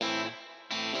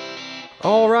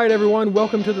All right, everyone.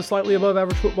 Welcome to the Slightly Above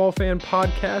Average Football Fan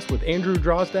podcast with Andrew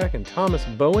Drozdak and Thomas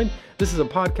Bowen. This is a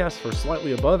podcast for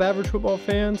slightly above average football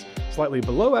fans, slightly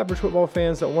below average football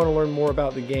fans that want to learn more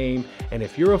about the game. And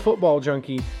if you're a football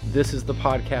junkie, this is the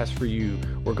podcast for you.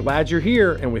 We're glad you're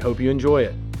here, and we hope you enjoy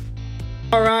it.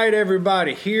 All right,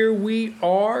 everybody. Here we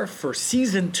are for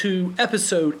Season 2,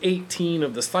 Episode 18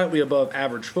 of the Slightly Above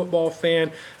Average Football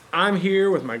Fan. I'm here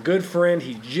with my good friend.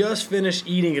 He just finished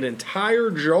eating an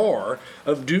entire jar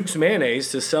of Duke's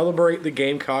mayonnaise to celebrate the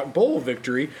Gamecock Bowl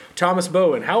victory. Thomas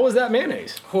Bowen, how was that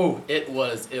mayonnaise? Oh, it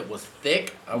was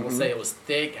thick. I will say it was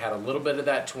thick, had a little bit of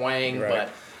that twang,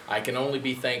 but I can only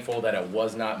be thankful that it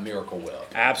was not Miracle Whip.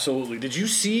 Absolutely. Did you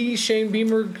see Shane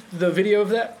Beamer, the video of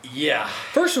that? Yeah.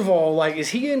 First of all, is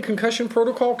he in concussion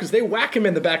protocol? Because they whack him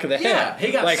in the back of the head. Yeah,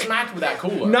 he got smacked with that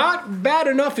cooler. Not bad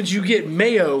enough that you get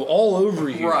mayo all over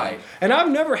you. Right. And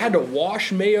I've never had to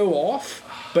wash mayo off,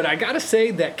 but I got to say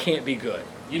that can't be good.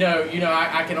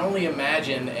 I can only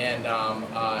imagine, and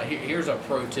here's a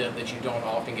pro tip that you don't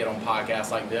often get on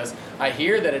podcasts like this. I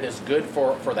hear that it is good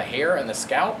for the hair and the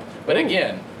scalp, but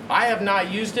again, I have not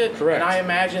used it, Correct. And I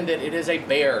imagine that it is a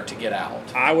bear to get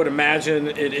out. I would imagine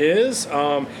it is.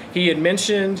 He had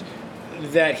mentioned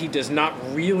that he does not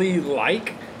really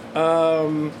like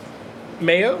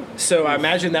mayo, so I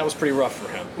imagine that was pretty rough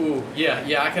for him. Ooh,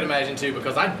 yeah, I can imagine too,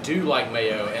 because I do like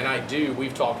mayo, and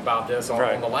we've talked about this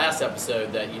on the last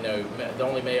episode that, the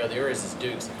only mayo there is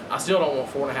Duke's. I still don't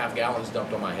want 4.5 gallons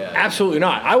dumped on my head. Absolutely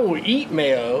not. I will eat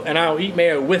mayo, and I'll eat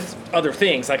mayo with other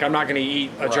things. Like, I'm not going to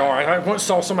eat a jar. I once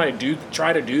saw somebody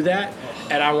try to do that,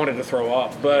 and I wanted to throw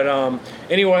up. But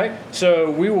anyway,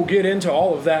 so we will get into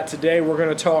all of that today. We're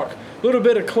going to talk a little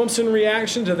bit of Clemson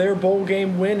reaction to their bowl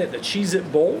game win at the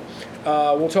Cheez-It Bowl.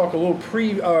 We'll talk a little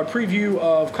preview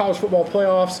of college football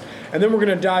playoffs, and then we're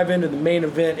going to dive into the main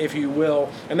event, if you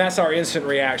will, and that's our instant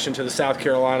reaction to the South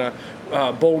Carolina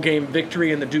bowl game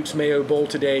victory in the Duke's Mayo Bowl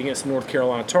today against North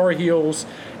Carolina Tar Heels,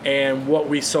 and what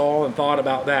we saw and thought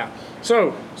about that.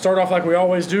 So, start off like we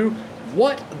always do.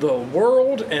 What the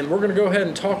world? And we're going to go ahead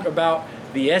and talk about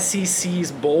the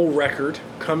SEC's bowl record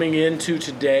coming into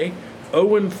today,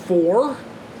 0-4.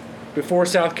 Before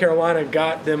South Carolina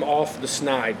got them off the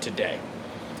snide today.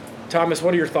 Thomas,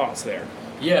 what are your thoughts there?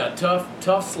 Yeah,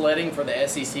 tough sledding for the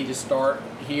SEC to start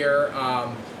here.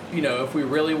 If we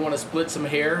really want to split some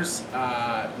hairs,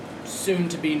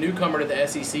 soon-to-be newcomer to the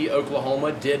SEC,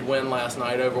 Oklahoma, did win last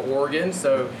night over Oregon,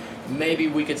 so maybe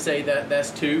we could say that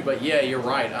that's two. But yeah, you're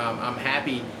right. I'm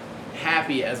happy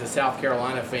as a South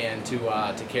Carolina fan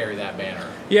to carry that banner.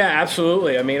 Yeah,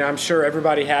 absolutely. I mean, I'm sure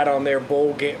everybody had on their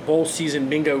bowl season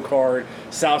bingo card,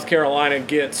 South Carolina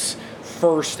gets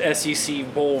first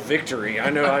SEC bowl victory. I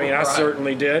know, I Right.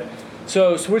 certainly did.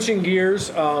 So switching gears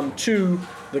to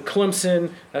the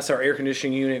Clemson, that's our air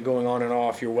conditioning unit going on and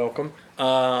off, you're welcome.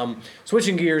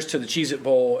 Switching gears to the Cheez-It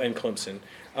Bowl and Clemson.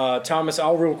 Thomas,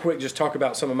 I'll real quick just talk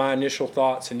about some of my initial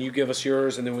thoughts, and you give us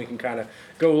yours, and then we can kind of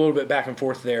go a little bit back and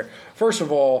forth there. First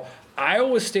of all,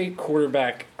 Iowa State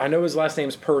quarterback, I know his last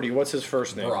name's Purdy. What's his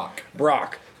first name?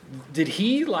 Brock. Did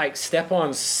he, step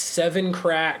on 7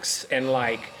 cracks and,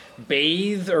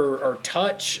 bathe or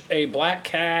touch a black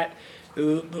cat?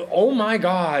 Oh, my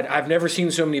God. I've never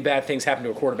seen so many bad things happen to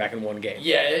a quarterback in one game.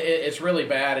 Yeah, it's really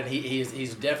bad, and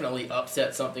he's definitely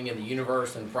upset something in the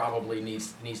universe and probably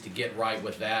needs to get right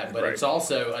with that. But It's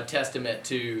also a testament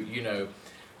to,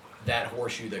 that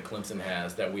horseshoe that Clemson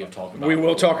has that we have talked about. We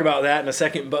will talk about that in a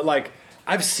second. But,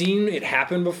 I've seen it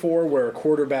happen before where a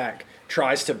quarterback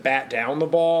tries to bat down the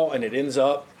ball and it ends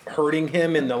up hurting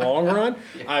him in the long run.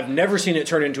 Yeah. I've never seen it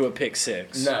turn into a pick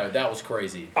six. No, that was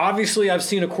crazy. Obviously, I've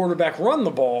seen a quarterback run the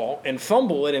ball and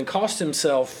fumble it and cost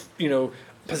himself,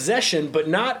 possession, but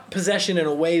not possession in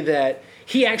a way that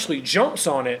he actually jumps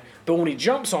on it. But when he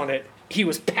jumps on it, he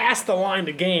was past the line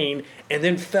to gain and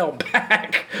then fell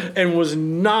back and was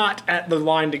not at the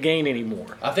line to gain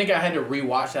anymore. I think I had to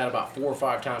rewatch that about 4 or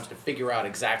 5 times to figure out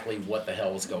exactly what the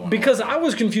hell was going on. Because I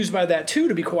was confused by that too,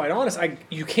 to be quite honest.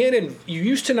 You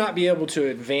used to not be able to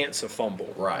advance a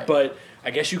fumble. Right. But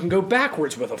I guess you can go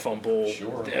backwards with a fumble.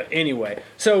 Sure. Anyway,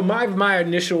 so my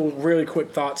initial really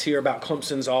quick thoughts here about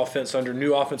Clemson's offense under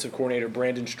new offensive coordinator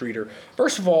Brandon Streeter.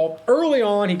 First of all, early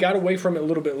on, he got away from it a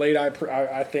little bit late,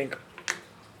 I think.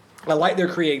 I liked their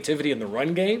creativity in the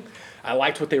run game. I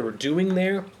liked what they were doing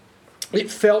there. It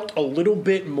felt a little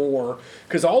bit more,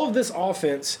 because all of this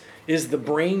offense is the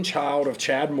brainchild of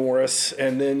Chad Morris,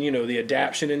 and then, the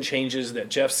adaptation and changes that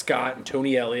Jeff Scott and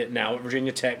Tony Elliott, now at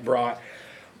Virginia Tech, brought.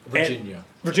 Virginia.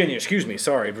 And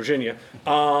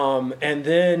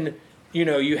then,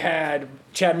 you had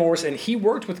Chad Morris, and he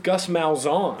worked with Gus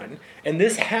Malzahn, and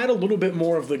this had a little bit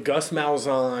more of the Gus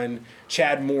Malzahn,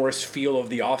 Chad Morris feel of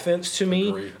the offense to me.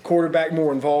 Agreed. Quarterback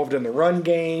more involved in the run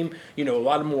game, a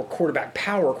lot of more quarterback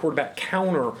power, quarterback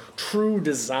counter, true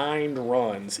designed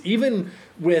runs. Even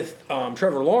with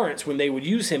Trevor Lawrence, when they would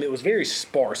use him, it was very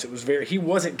sparse. He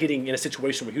wasn't getting in a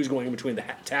situation where he was going in between the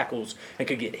tackles and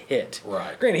could get hit.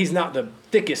 Right. Granted, he's not the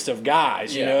thickest of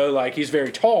guys, like he's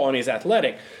very tall and he's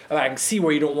athletic. I can see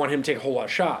where you don't want him to take a whole lot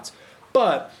of shots.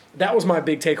 But that was my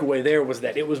big takeaway there, was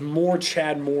that it was more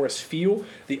Chad Morris feel.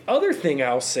 The other thing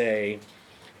I'll say,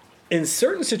 in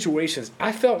certain situations,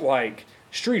 I felt like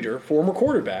Streeter, former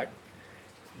quarterback,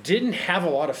 didn't have a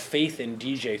lot of faith in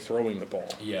DJ throwing the ball.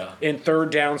 Yeah. In third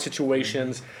down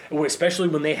situations, especially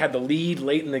when they had the lead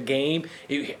late in the game,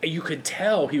 you could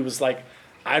tell he was like,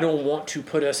 I don't want to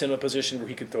put us in a position where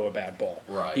he could throw a bad ball.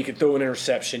 Right. He could throw an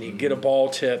interception. He could get a ball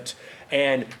tipped.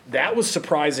 And that was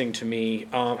surprising to me.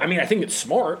 I think it's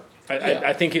smart.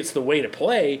 I think it's the way to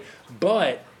play.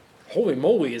 But holy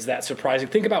moly, is that surprising.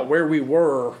 Think about where we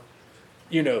were,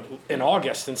 in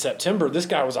August and September. This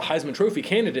guy was a Heisman Trophy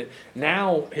candidate.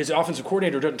 Now his offensive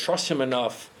coordinator doesn't trust him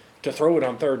enough to throw it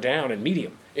on third down and meet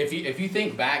him. If you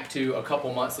think back to a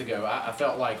couple months ago, I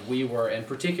felt like we were, and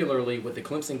particularly with the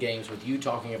Clemson games, with you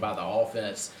talking about the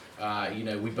offense,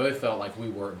 we both felt like we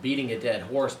were beating a dead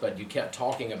horse, but you kept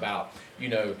talking about,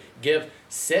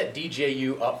 set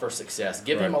DJU up for success.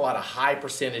 Give him a lot of high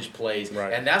percentage plays,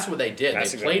 and that's what they did.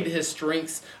 They played to his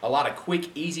strengths, a lot of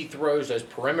quick, easy throws, those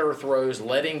perimeter throws,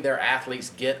 letting their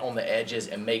athletes get on the edges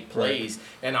and make plays.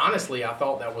 And honestly, I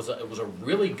thought it was a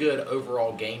really good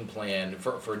overall game plan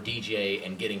for DJ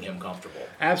and getting him comfortable.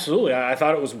 Absolutely. I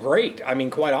thought it was great. I mean,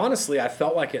 quite honestly, I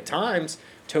felt like at times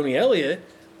Tony Elliott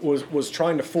was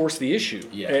trying to force the issue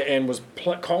and was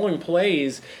calling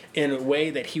plays in a way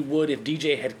that he would if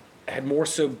DJ had more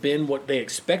so been what they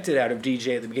expected out of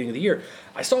DJ at the beginning of the year.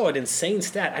 I saw an insane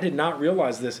stat. I did not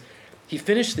realize this. He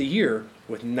finished the year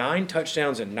with 9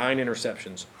 touchdowns and 9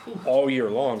 interceptions all year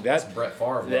long. That's Brett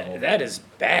Favre level. That is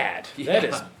bad. Yeah. That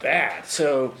is bad.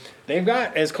 So they've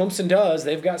got, as Clemson does,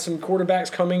 they've got some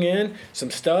quarterbacks coming in, some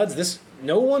studs.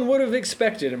 No one would have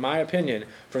expected, in my opinion,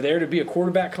 for there to be a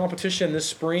quarterback competition this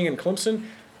spring in Clemson.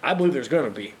 I believe there's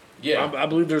going to be. Yeah. I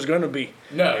believe there's going to be.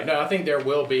 No, I think there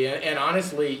will be. And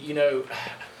honestly,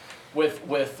 with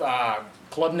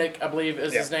Klubnik, I believe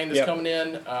is his name, that's coming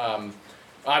in.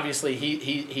 Obviously,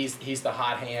 he's the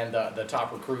hot hand, the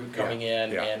top recruit coming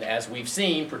in. Yeah. And as we've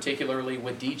seen, particularly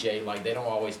with DJ, like, they don't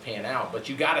always pan out. But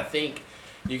you got to think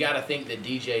that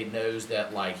DJ knows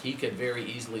that, like, he could very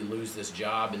easily lose this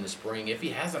job in the spring if he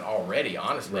hasn't already,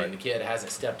 honestly. Right. And the kid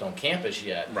hasn't stepped on campus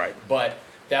yet. Right. But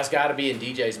that's got to be in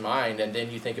DJ's mind. And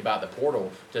then you think about the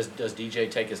portal. Does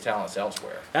DJ take his talents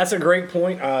elsewhere? That's a great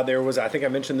point. There was, I think I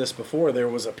mentioned this before, there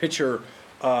was a picture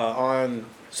on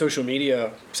social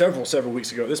media several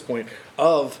weeks ago at this point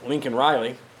of Lincoln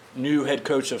Riley, new head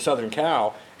coach of Southern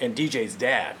Cal, and DJ's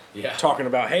dad, talking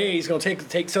about, hey, he's going to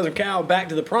take Southern Cal back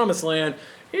to the promised land.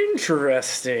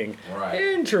 Interesting. Right.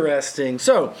 Interesting.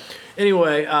 So,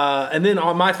 anyway, and then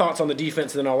on my thoughts on the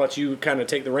defense, and then I'll let you kind of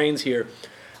take the reins here.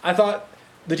 I thought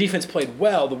the defense played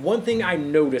well. The one thing I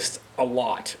noticed a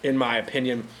lot, in my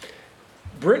opinion,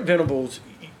 Brent Venables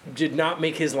did not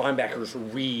make his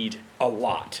linebackers read a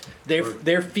lot.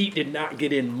 Their feet did not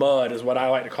get in mud, is what I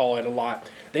like to call it a lot.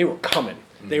 They were coming.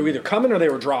 They were either coming or they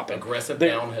were dropping. Aggressive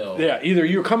downhill. Yeah, either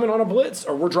you're coming on a blitz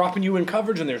or we're dropping you in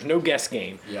coverage and there's no guess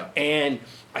game. Yeah. And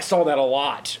I saw that a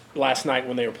lot last night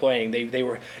when they were playing. They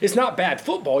were. It's not bad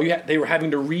football. They were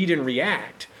having to read and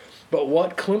react. But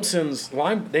what Clemson's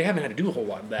they haven't had to do a whole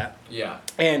lot of that. Yeah.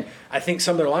 And I think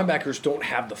some of their linebackers don't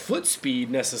have the foot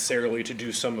speed necessarily to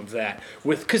do some of that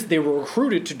because they were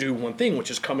recruited to do one thing,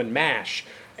 which is come and mash.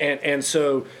 And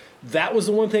so that was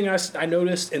the one thing I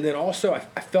noticed. And then also I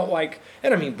felt like,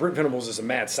 and I mean, Brent Venables is a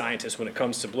mad scientist when it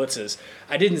comes to blitzes.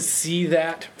 I didn't see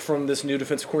that from this new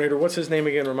defensive coordinator. What's his name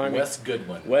again? Remind me. Wes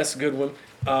Goodwin. Wes Goodwin.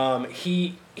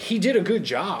 He did a good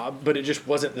job, but it just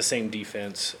wasn't the same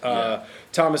defense.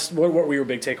 Thomas, what were your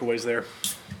big takeaways there?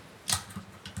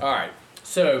 All right.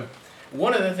 So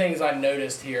one of the things I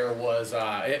noticed here was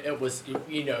it was,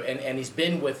 and he's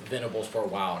been with Venables for a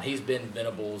while, and he's been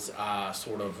Venables'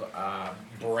 sort of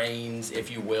brains, if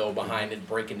you will, behind it,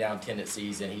 breaking down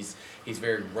tendencies, and he's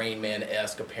very Rain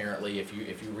Man-esque apparently if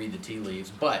you read the tea leaves.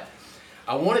 But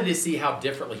I wanted to see how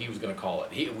differently he was going to call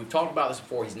it. We've talked about this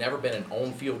before. He's never been an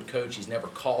on-field coach. He's never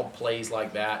called plays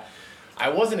like that. I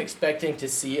wasn't expecting to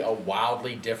see a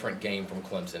wildly different game from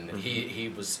Clemson. Mm-hmm.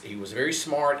 He was very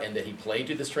smart in that he played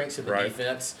to the strengths of the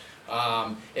defense.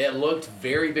 It looked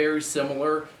very, very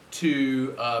similar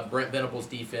to Brent Venables'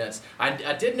 defense.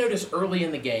 I did notice early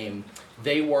in the game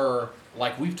they were,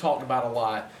 like we've talked about a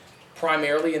lot,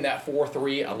 primarily in that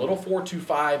 4-3, a little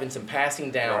 4-2-5, and some passing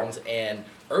downs. Right. And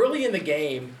early in the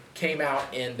game came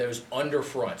out in those under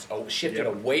fronts, shifted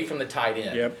away from the tight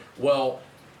end. Yep. Well,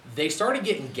 they started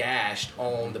getting gashed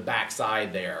on the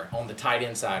backside there, on the tight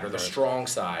end side or the strong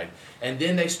side. And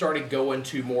then they started going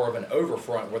to more of an over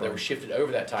front where they were shifted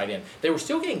over that tight end. They were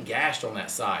still getting gashed on that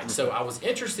side. So I was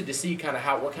interested to see kind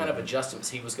of what kind of adjustments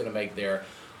he was going to make there.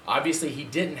 Obviously, he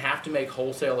didn't have to make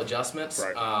wholesale adjustments.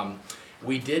 Right.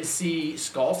 We did see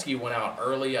Skalski went out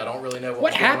early. I don't really know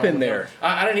what happened there.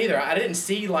 I didn't either. I didn't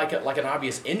see like an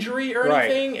obvious injury or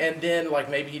anything, and then like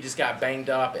maybe he just got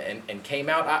banged up and came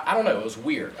out. I don't know. It was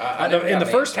weird. In the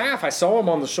first half, I saw him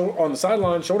on the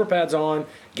sideline, shoulder pads on,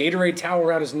 Gatorade towel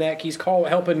around his neck. He's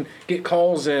helping get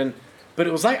calls in, but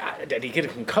it was like, did he get a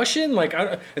concussion?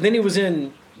 And then he was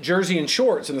in jersey and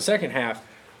shorts in the second half.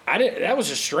 That was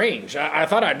just strange. I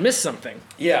thought I'd missed something.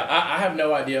 Yeah, I have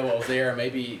no idea what was there.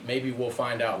 Maybe we'll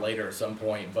find out later at some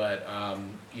point. But I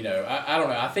don't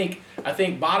know. I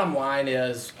think bottom line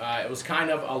is it was kind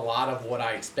of a lot of what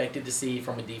I expected to see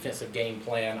from a defensive game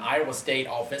plan. Iowa State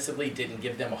offensively didn't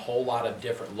give them a whole lot of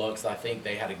different looks. I think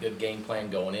they had a good game plan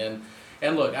going in.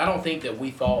 And look, I don't think that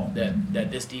we thought that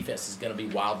this defense is going to be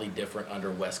wildly different under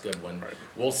Wes Goodwin. Right.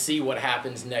 We'll see what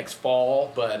happens next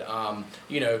fall, but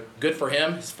good for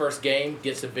him. His first game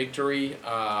gets a victory,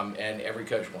 and every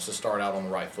coach wants to start out on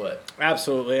the right foot.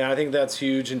 Absolutely, I think that's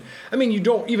huge. And I mean, you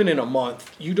don't even in a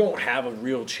month, you don't have a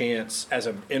real chance as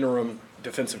an interim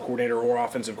defensive coordinator or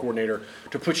offensive coordinator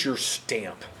to put your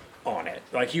stamp on it.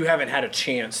 Like, you haven't had a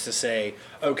chance to say,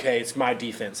 okay, it's my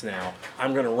defense now.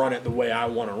 I'm going to run it the way I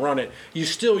want to run it.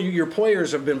 Your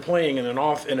players have been playing in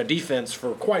a defense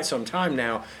for quite some time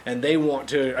now, and they want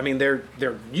to. I mean, they're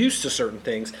used to certain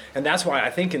things, and that's why I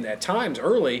think at times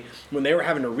early when they were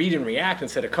having to read and react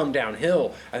instead of come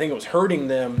downhill, I think it was hurting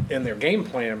them in their game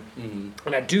plan. Mm-hmm.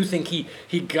 And I do think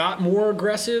he got more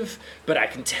aggressive, but I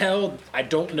can tell I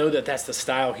don't know that that's the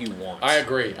style he wants. I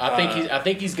agree. I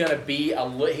think he's going to be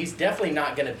he's definitely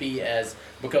not going to be as,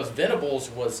 because Venables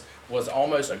was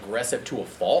almost aggressive to a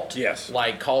fault. Yes.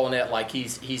 Like calling it like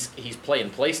he's playing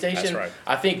PlayStation. That's right.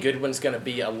 I think Goodwin's going to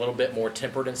be a little bit more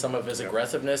tempered in some of his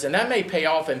aggressiveness, and that may pay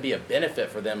off and be a benefit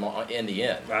for them in the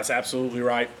end. That's absolutely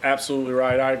right. Absolutely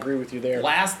right. I agree with you there.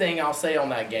 Last thing I'll say on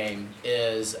that game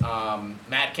is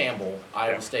Matt Campbell,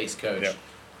 Iowa State's coach.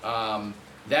 Yep.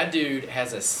 That dude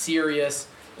has a serious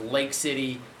Lake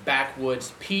City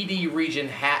backwoods PD region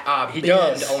hat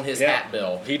bend on his hat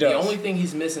bill. He does. The only thing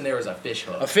he's missing there is a fish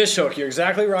hook. A fish hook. You're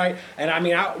exactly right. And I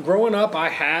mean, growing up, I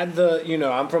had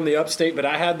I'm from the upstate, but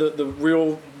I had the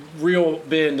real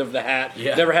bend of the hat.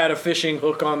 Yeah. Never had a fishing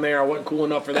hook on there. I wasn't cool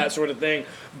enough for that sort of thing.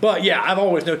 But yeah, I've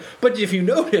always known. But if you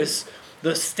notice,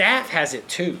 the staff has it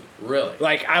too. Really?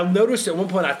 Like, I noticed at one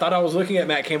point, I thought I was looking at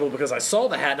Matt Campbell because I saw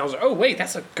the hat, and I was like, oh, wait,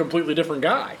 that's a completely different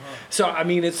guy. Huh. So, I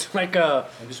mean, it's like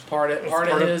just part of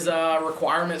his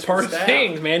requirements part for staff. Of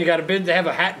things, man. You got to have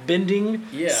a hat bending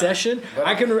session. But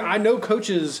I know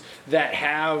coaches that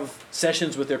have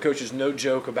sessions with their coaches, no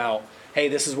joke, about, hey,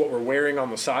 this is what we're wearing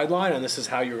on the sideline, and this is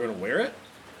how you're going to wear it.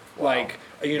 Wow. Like,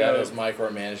 that is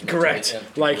micromanagement. Correct.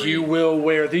 Like, you will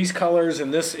wear these colors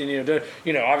and this, and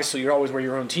obviously you always wear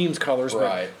your own team's colors.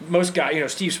 Right. But most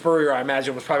guys, Steve Spurrier, I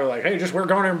imagine, was probably like, hey, just wear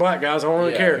Garner and black, guys. I don't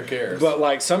really care. Who cares? But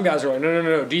like, some guys are like,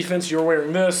 no. Defense, you're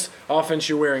wearing this. Offense,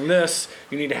 you're wearing this.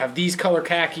 You need to have these color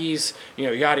khakis.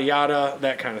 Yada yada,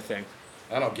 that kind of thing.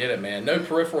 I don't get it, man. No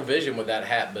peripheral vision with that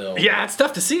hat bill. Yeah, it's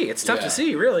tough to see. It's tough to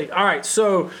see, really. All right,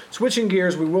 so switching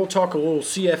gears, we will talk a little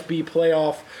CFB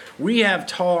playoff. We have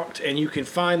talked, and you can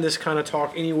find this kind of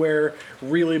talk anywhere,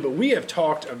 really, but we have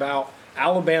talked about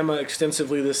Alabama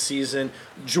extensively this season,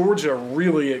 Georgia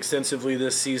really extensively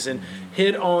this season,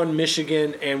 hit on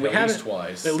Michigan, and we had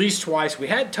at least twice. We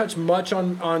hadn't touched much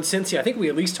on Cincy. I think we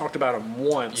at least talked about them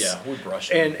once. Yeah, we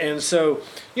brushed them. And so,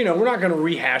 we're not going to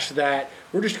rehash that.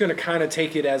 We're just going to kind of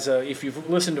take it as if you've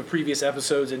listened to previous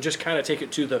episodes, and just kind of take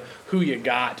it to the who you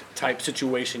got type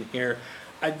situation here.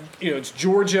 It's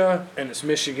Georgia and it's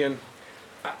Michigan.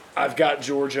 I've got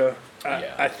Georgia.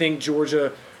 I think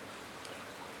Georgia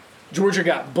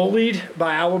got bullied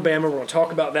by Alabama. We're going to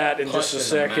talk about that in just a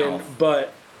second.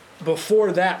 But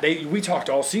before that, we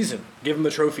talked all season. Give them the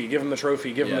trophy, give them the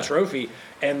trophy, give them the trophy.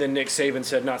 And then Nick Saban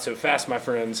said, not so fast, my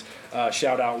friends.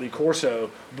 Shout out Lee Corso.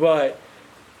 But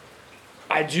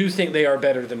I do think they are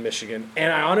better than Michigan.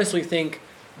 And I honestly think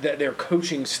that their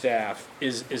coaching staff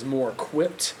is more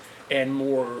equipped and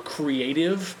more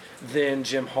creative than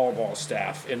Jim Harbaugh's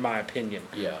staff, in my opinion.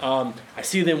 Yeah. I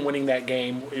see them winning that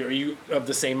game. Are you of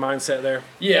the same mindset there?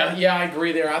 Yeah, I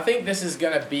agree there. I think this is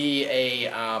going to be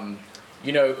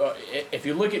if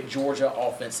you look at Georgia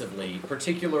offensively,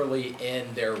 particularly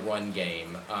in their run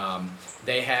game,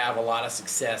 they have a lot of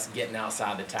success getting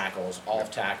outside the tackles,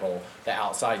 off tackle, the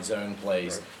outside zone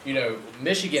plays. Right.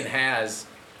 Michigan has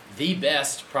the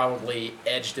best probably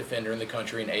edge defender in the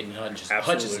country in Aiden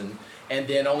Hutchinson. And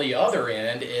then on the other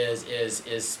end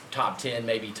is top 10,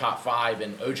 maybe top 5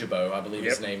 in Ojabo, I believe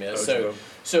his name is.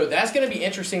 So that's going to be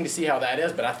interesting to see how that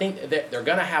is. But I think that they're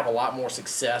going to have a lot more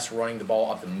success running the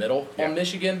ball up the middle on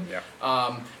Michigan.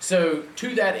 So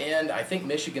to that end, I think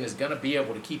Michigan is going to be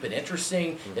able to keep it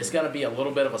interesting. Mm-hmm. It's going to be a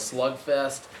little bit of a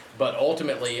slugfest. But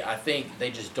ultimately, I think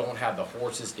they just don't have the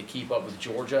horses to keep up with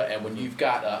Georgia. And when you've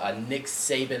got a Nick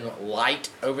Saban light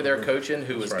over there coaching,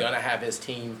 who is going to have his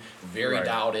team very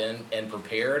dialed in and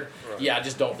prepared, I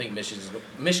just don't think Michigan's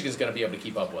going to be able to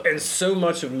keep up with it. And so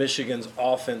much of Michigan's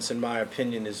offense, in my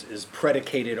opinion, is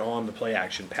predicated on the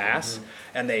play-action pass.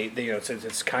 Mm-hmm. And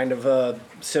it's kind of a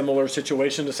similar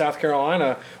situation to South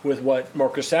Carolina with what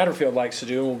Marcus Satterfield likes to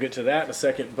do, and we'll get to that in a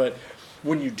second. But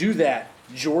when you do that,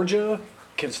 Georgia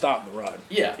can stop the run.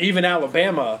 Yeah. Even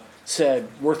Alabama said,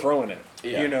 we're throwing it.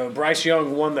 Yeah. Bryce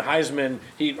Young won the Heisman.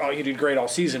 He did great all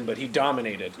season, but he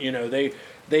dominated.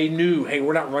 They knew, hey,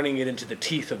 we're not running it into the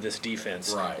teeth of this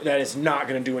defense. Right. That is not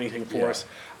going to do anything for us.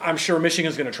 I'm sure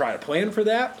Michigan's going to try to plan for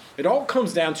that. It all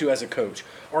comes down to, as a coach,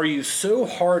 are you so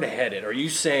hard-headed? Are you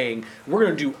saying, we're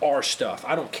going to do our stuff?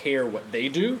 I don't care what they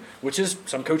do, which is,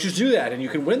 some coaches do that, and you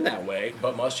can win that way.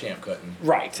 But Muschamp couldn't.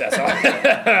 Right. That's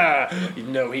all.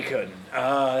 No, he couldn't.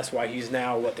 That's why he's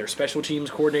now, their special teams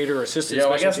coordinator, assistant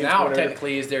special teams coordinator. I guess now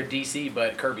technically is their DC,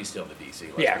 but Kirby's still the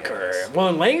DC. Kirby. Well,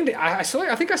 and I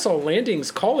think I saw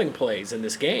Landing's calling plays in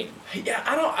this game. Yeah,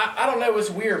 I don't know. It's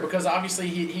weird because obviously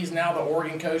he's now the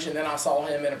Oregon coach, and then I saw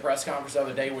him in a press conference the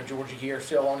other day with Georgia here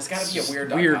still on. It's got to be a weird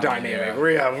dynamic.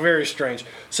 Very strange.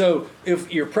 So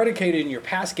if you're predicated in your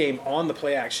pass game on the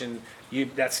play action,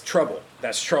 that's trouble.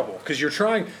 That's trouble because you're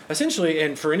trying essentially,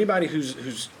 and for anybody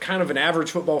who's kind of an average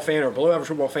football fan or below average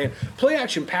football fan, play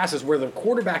action passes where the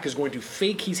quarterback is going to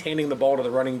fake he's handing the ball to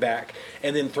the running back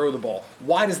and then throw the ball.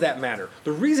 Why does that matter?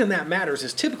 The reason that matters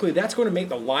is typically that's going to make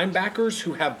the linebackers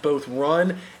who have both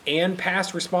run and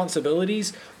pass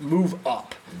responsibilities move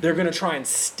up. They're going to try and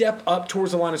step up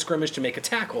towards the line of scrimmage to make a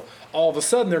tackle. All of a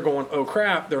sudden they're going, oh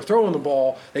crap, they're throwing the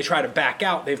ball. They try to back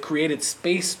out. They've created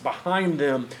space behind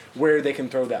them where they can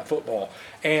throw that football.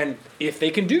 And if they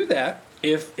can do that,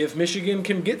 if Michigan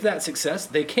can get that success,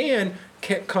 they can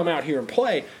come out here and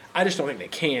play. I just don't think they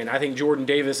can. I think Jordan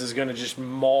Davis is going to just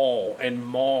maul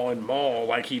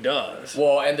like he does.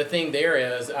 Well, and the thing there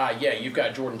is, you've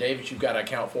got Jordan Davis you've got to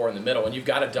account for in the middle, and you've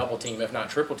got to double team, if not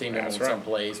triple team him in some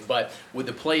plays. But with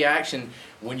the play action,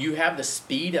 when you have the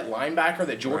speed at linebacker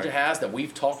that Georgia has that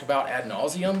we've talked about ad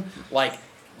nauseum,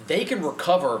 they can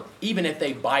recover even if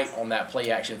they bite on that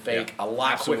play action fake a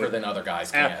lot quicker than other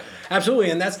guys can. Absolutely,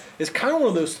 and it's kind of one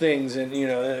of those things, and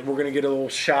we're going to get a little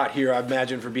shot here, I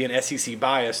imagine, for being SEC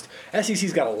biased.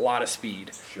 SEC's got a lot of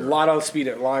speed, a lot of speed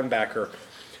at linebacker.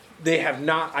 They have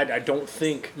not. I don't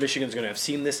think Michigan's going to have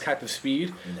seen this type of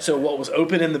speed. No. So what was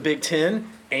open in the Big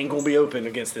Ten ain't going to be open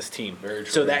against this team. Very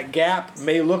true. So that gap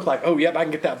may look like, oh, yep, I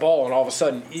can get that ball, and all of a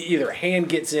sudden either a hand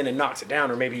gets in and knocks it down,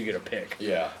 or maybe you get a pick.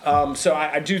 Yeah. So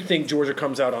I do think Georgia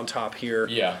comes out on top here.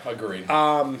 Yeah, agreed.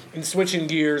 And switching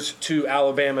gears to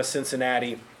Alabama,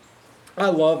 Cincinnati. I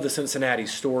love the Cincinnati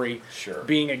story. Sure.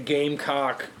 Being a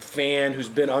Gamecock fan who's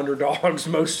been underdogs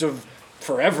most of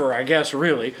forever, I guess,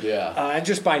 really. Yeah. And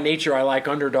just by nature, I like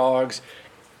underdogs.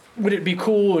 Would it be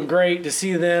cool and great to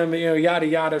see them, yada,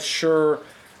 yada? Sure.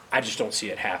 I just don't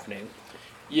see it happening.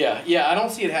 Yeah, I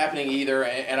don't see it happening either,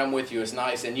 and I'm with you. It's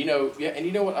nice, and you know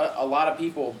what? A lot of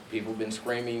people have been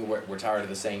screaming, we're tired of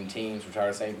the same teams. We're tired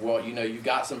of the same. Well, you've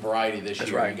got some variety this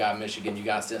year. Right. You got Michigan, you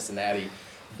got Cincinnati,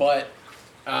 but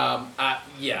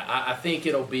I think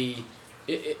it'll be.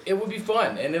 It would be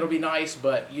fun and it'll be nice,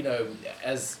 but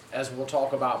as we'll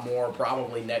talk about more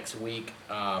probably next week,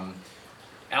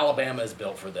 Alabama is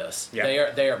built for this.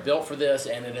 Yeah. They are built for this,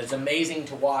 and it is amazing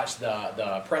to watch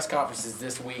the press conferences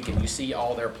this week, and you see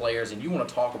all their players, and you want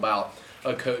to talk about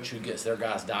a coach who gets their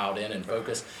guys dialed in and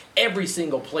focused. Every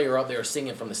single player up there is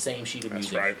singing from the same sheet of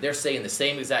music. Right. They're saying the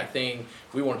same exact thing.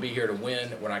 We want to be here to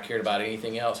win. We're not cared about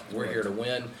anything else. We're here to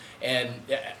win,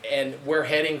 and we're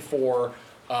heading for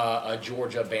a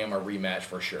Georgia-Bama rematch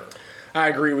for sure. I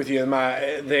agree with you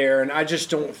there, and I just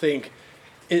don't think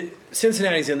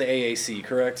Cincinnati's in the AAC,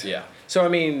 correct? Yeah. So I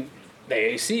mean, the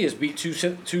AAC has beat two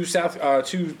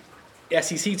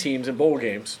SEC teams in bowl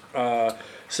games.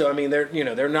 So I mean,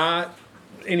 they're not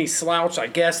any slouch. I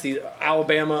guess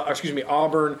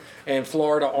Auburn and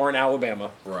Florida aren't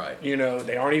Alabama. Right.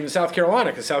 They aren't even South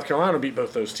Carolina because South Carolina beat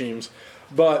both those teams.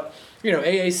 But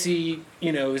AAC,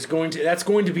 that's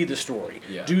going to be the story.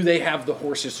 Yeah. Do they have the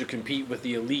horses to compete with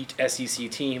the elite SEC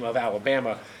team of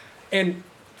Alabama? And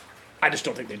I just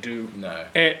don't think they do. No.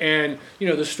 And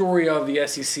the story of the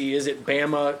SEC, is it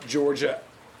Bama, Georgia,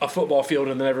 a football field,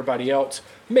 and then everybody else?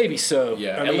 Maybe so.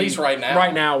 Yeah, at least right now.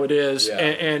 Right now it is. Yeah.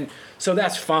 And so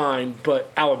that's fine,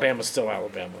 but Alabama's still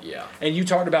Alabama. Yeah. And you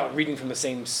talked about reading from the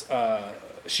same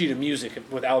sheet of music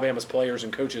with Alabama's players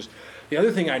and coaches. The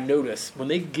other thing I notice, when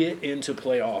they get into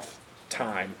playoff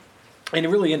time, and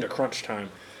really into crunch time,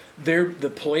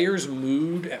 the players'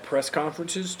 mood at press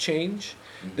conferences change.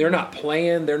 Mm-hmm. They're not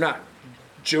playing. They're not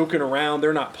joking around.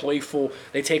 They're not playful.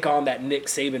 They take on that Nick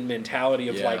Saban mentality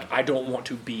of I don't want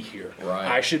to be here. Right.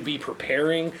 I should be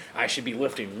preparing. I should be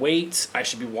lifting weights. I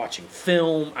should be watching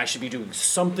film. I should be doing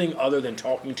something other than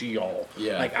talking to y'all.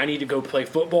 Yeah. I need to go play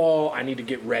football. I need to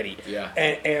get ready. Yeah.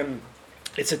 And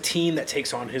it's a team that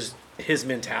takes on his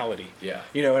mentality. Yeah.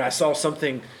 And I saw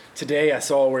something today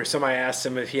where somebody asked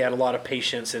him if he had a lot of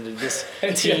patience, and did this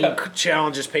team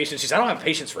challenge his patience. He said, I don't have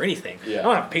patience for anything. Yeah. I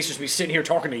don't have patience to be sitting here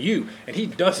talking to you. And he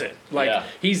doesn't.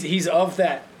 He's of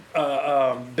that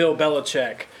Bill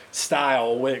Belichick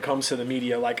style when it comes to the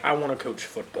media. I want to coach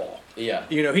football. Yeah.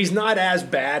 He's not as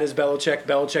bad as Belichick.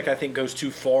 Belichick, I think, goes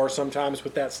too far sometimes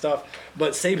with that stuff.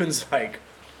 But Saban's I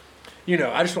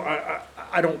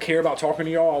don't care about talking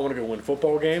to y'all. I want to go win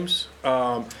football games.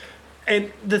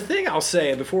 And the thing I'll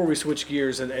say before we switch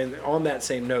gears, and on that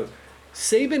same note,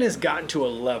 Saban has gotten to a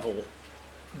level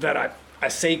that I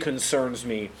say concerns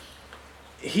me.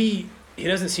 He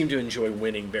doesn't seem to enjoy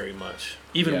winning very much,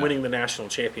 even winning the national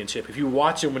championship. If you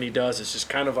watch him when he does, it's just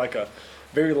kind of like a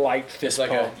very light fist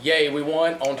pump. It's like yay, we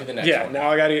won, on to the next one. Yeah, now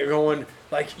I got to get going.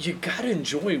 You got to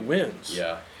enjoy wins.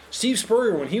 Yeah. Steve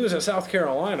Spurrier, when he was at South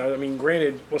Carolina, I mean,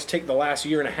 granted, let's take the last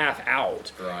year and a half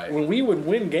out. Right. When we would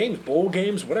win games, bowl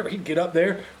games, whatever, he'd get up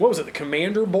there. What was it, the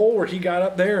Commander Bowl, where he got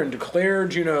up there and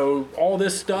declared, all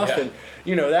this stuff? Yeah.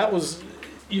 And, that was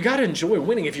 – you got to enjoy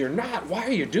winning. If you're not, why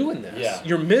are you doing this? Yeah.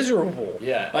 You're miserable.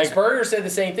 Yeah. Spurrier said the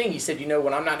same thing. He said,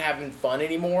 when I'm not having fun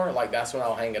anymore, that's when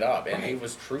I'll hang it up. And he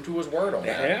was true to his word on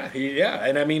that. Yeah.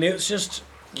 And, I mean, it's just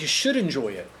 – you should enjoy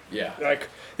it. Yeah.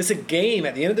 It's a game.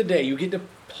 At the end of the day, you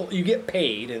get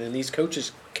paid, and in these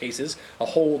coaches' cases, a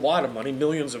whole lot of money,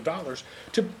 millions of dollars,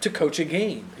 to coach a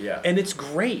game. Yeah. And it's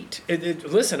great.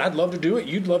 Listen, I'd love to do it.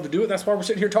 You'd love to do it. That's why we're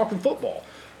sitting here talking football.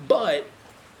 But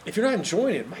if you're not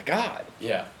enjoying it, my God.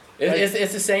 Yeah.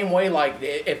 It's the same way,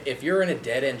 if you're in a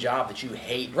dead-end job that you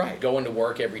hate going to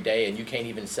work every day and you can't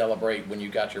even celebrate when you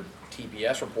got your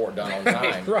TPS report done on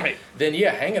time, then,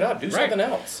 hang it up. Do something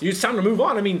else. It's time to move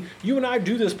on. I mean, you and I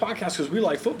do this podcast because we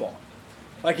like football.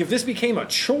 If this became a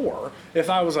chore, if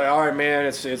I was all right, man,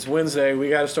 it's Wednesday, we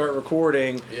got to start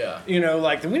recording,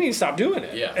 then we need to stop doing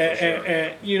it.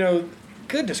 Yeah, and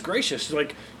goodness gracious,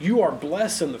 you are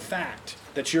blessed in the fact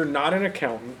that you're not an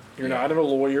accountant, you're not a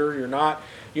lawyer, you're not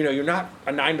a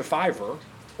 9-to-5er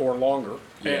or longer,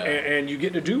 and you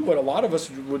get to do what a lot of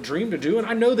us would dream to do. And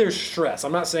I know there's stress.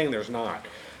 I'm not saying there's not,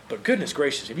 but goodness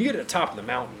gracious, if you get to the top of the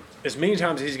mountain, as many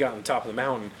times as he's gotten to the top of the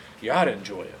mountain, you ought to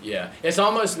enjoy it. Yeah, it's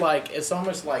almost like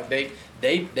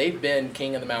they've been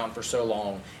king of the mountain for so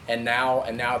long, and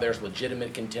now there's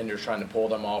legitimate contenders trying to pull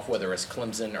them off. Whether it's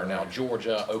Clemson or now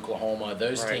Georgia, Oklahoma,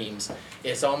 those teams,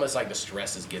 it's almost like the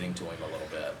stress is getting to him a little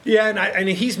bit. Yeah, and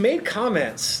he's made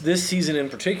comments this season in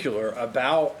particular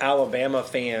about Alabama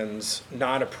fans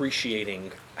not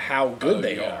appreciating how good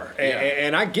they are,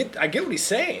 and I get what he's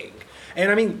saying. And,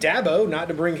 I mean, Dabo, not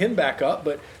to bring him back up,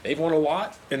 but they've won a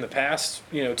lot in the past,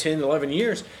 10, 11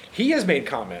 years. He has made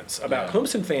comments about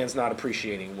Clemson fans not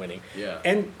appreciating winning. Yeah.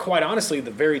 And, quite honestly, the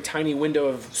very tiny window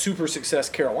of super success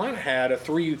Carolina had, a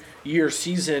 3-year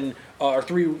season or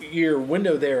 3-year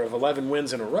window there of 11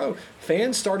 wins in a row,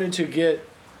 fans started to get,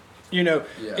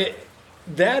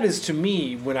 that is, to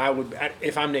me, when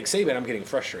if I'm Nick Saban, I'm getting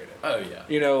frustrated. Oh,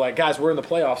 yeah. Guys, we're in the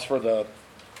playoffs for the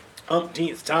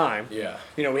umpteenth time. Yeah.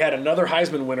 We had another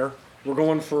Heisman winner. We're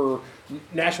going for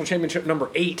national championship number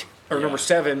 8 or number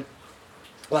 7.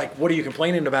 What are you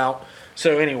complaining about?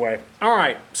 So anyway, all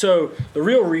right. So the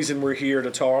real reason we're here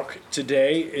to talk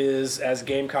today is as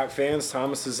Gamecock fans.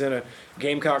 Thomas is in a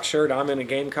Gamecock shirt. I'm in a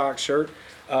Gamecock shirt.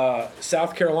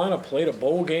 South Carolina played a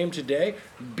bowl game today,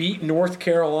 beat North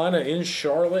Carolina in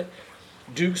Charlotte.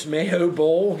 Duke's Mayo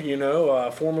Bowl,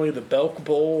 formerly the Belk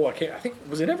Bowl. I think,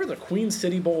 was it ever the Queen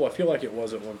City Bowl? I feel like it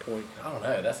was at one point. I don't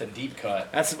know. That's a deep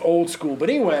cut. That's old school. But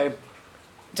anyway,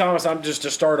 Thomas, I'm just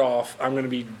to start off, I'm going to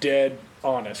be dead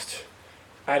honest.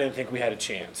 I didn't think we had a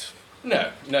chance.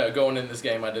 No, going in this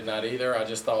game I did not either. I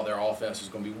just thought their offense was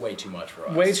going to be way too much for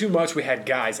us. Way too much. We had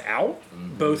guys out,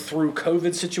 both through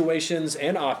COVID situations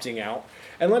and opting out.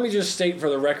 And let me just state for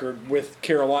the record, with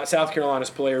South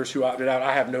Carolina's players who opted out,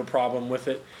 I have no problem with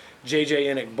it. J.J.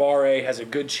 Enoch-Barre has a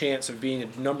good chance of being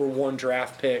a number 1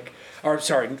 draft pick.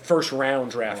 First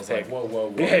round draft pick. Like,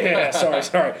 whoa. Yeah,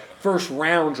 sorry. First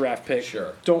round draft pick.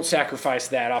 Sure. Don't sacrifice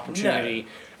that opportunity.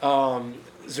 No.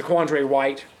 Zaquandre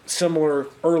White, similar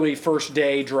early first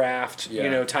day draft,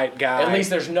 type guy. At least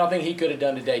there's nothing he could have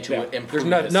done today to improve.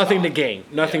 There's nothing to gain.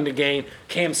 Nothing to gain.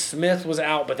 Cam Smith was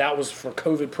out, but that was for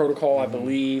COVID protocol, I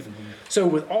believe. So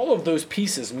with all of those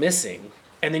pieces missing,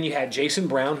 and then you had Jason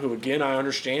Brown, who again I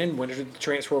understand went into the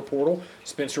transfer portal.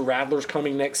 Spencer Rattler's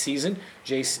coming next season.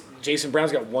 Jason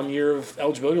Brown's got 1 year of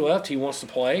eligibility left. He wants to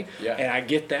play, and I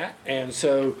get that. And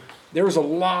so there was a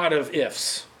lot of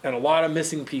ifs and a lot of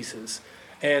missing pieces.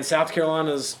 And South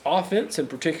Carolina's offense in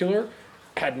particular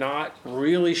had not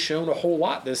really shown a whole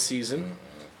lot this season.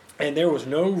 And there was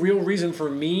no real reason for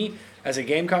me as a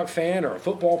Gamecock fan or a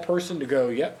football person to go,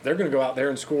 yep, they're going to go out there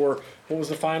and score, what was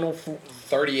the final?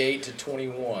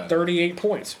 38-21. 38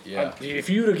 points. Yeah. If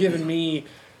you would have given me,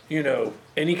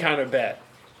 any kind of bet,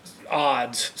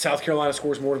 odds, South Carolina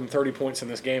scores more than 30 points in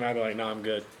this game, I'd be like, no, I'm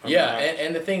good.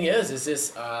 And the thing is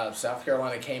this South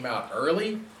Carolina came out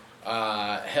early.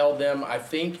 Held them, I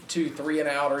think, to 3 and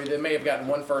out, or they may have gotten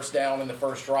 1 first down in the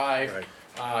first drive. Right.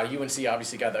 UNC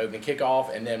obviously got the opening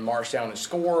kickoff and then marched down and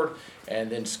scored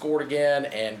again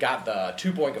and got the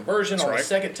 2-point conversion on the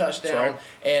second touchdown.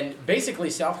 And basically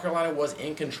South Carolina was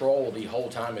in control the whole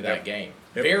time of that game.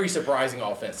 Yep. Very surprising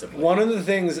offensively. One of the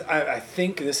things, I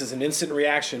think this is an instant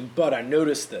reaction, but I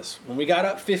noticed this. When we got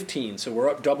up 15, so we're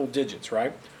up double digits,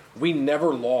 right? We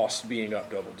never lost being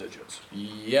up double digits.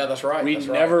 Yeah, that's right. We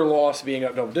never lost being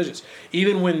up double digits.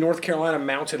 Even when North Carolina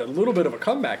mounted a little bit of a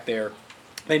comeback there,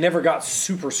 they never got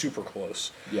super, super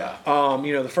close. Yeah.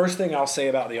 The first thing I'll say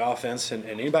about the offense, and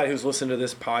anybody who's listened to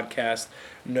this podcast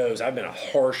knows I've been a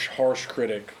harsh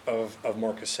critic of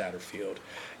Marcus Satterfield.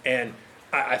 And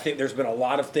I think there's been a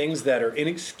lot of things that are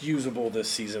inexcusable this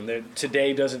season.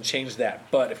 Today doesn't change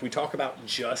that. But if we talk about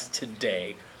just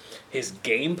today, his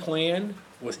game plan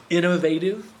was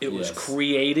innovative, it was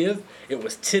creative, it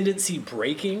was tendency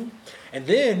breaking. And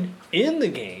then in the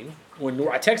game, when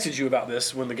I texted you about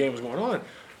this when the game was going on,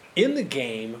 in the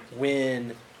game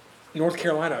when North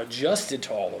Carolina adjusted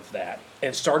to all of that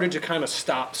and started to kind of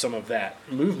stop some of that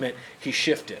movement, he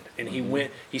shifted and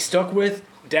he stuck with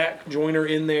Dak Joyner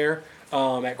in there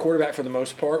at quarterback for the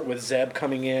most part with Zeb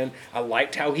coming in. I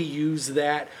liked how he used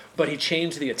that, but he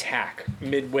changed the attack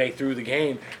midway through the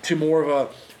game to more of a,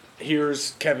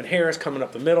 here's Kevin Harris coming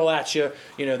up the middle at you,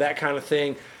 that kind of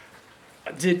thing.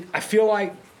 I feel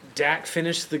like Dak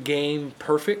finished the game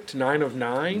perfect, 9 of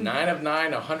 9? 9 of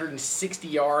 9, 160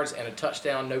 yards, and a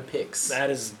touchdown, no picks. That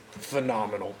is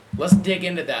phenomenal. Let's dig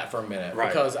into that for a minute. Right.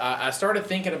 Because I started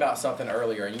thinking about something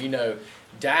earlier. And,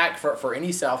 Dak, for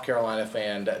any South Carolina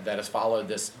fan that has followed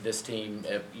this team,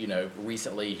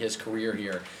 recently, his career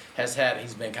here,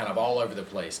 he's been kind of all over the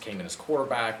place. Came in as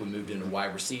quarterback. We moved into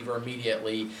wide receiver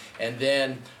immediately. And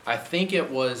then I think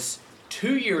it was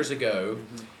 2 years ago,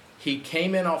 he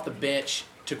came in off the bench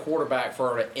to quarterback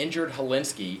for an injured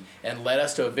Helinski and led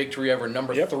us to a victory over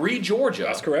number 3 Georgia.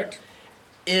 That's correct.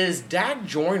 Is Dak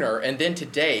Joyner, and then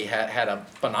today had a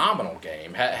phenomenal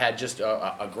game, had just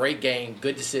a great game,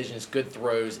 good decisions, good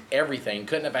throws, everything.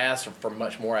 Couldn't have asked for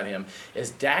much more out of him.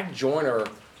 Is Dak Joyner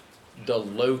the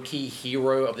low-key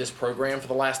hero of this program for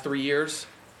the last 3 years?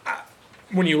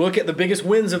 When you look at the biggest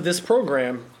wins of this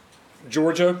program,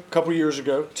 Georgia a couple years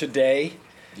ago, today.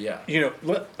 Yeah.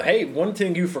 Hey, one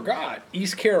thing you forgot,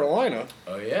 East Carolina.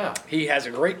 Oh, yeah. He has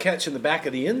a great catch in the back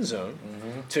of the end zone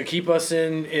to keep us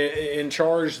in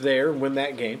charge there and win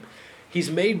that game.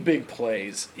 He's made big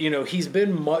plays. He's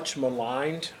been much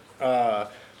maligned. I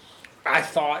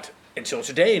thought, until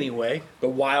today anyway, the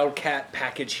Wildcat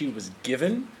package he was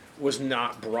given was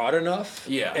not broad enough.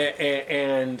 Yeah.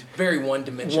 And very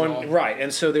one-dimensional. Right.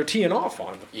 And so they're teeing off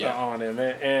on him.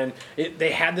 And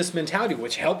they had this mentality,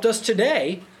 which helped us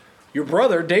today. Your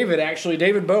brother,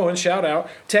 David Bowen, shout out,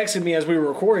 texted me as we were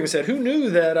recording and said, who knew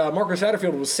that Marcus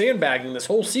Satterfield was sandbagging this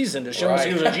whole season to show us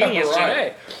he was a genius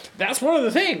today? That's one of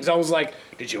the things. I was like,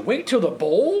 did you wait till the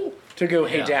bowl to go,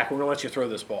 hey, Dak, we're going to let you throw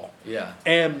this ball? Yeah.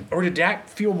 Or did Dak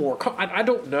feel more I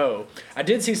don't know. I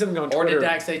did see something on Twitter. Or did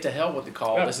Dak say, to hell with the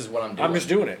call, this is what I'm doing? I'm just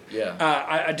doing it. Yeah.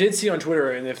 I did see on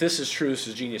Twitter, and if this is true, this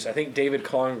is genius. I think David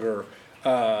Clonger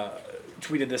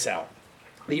tweeted this out.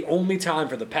 the only time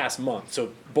for the past month, so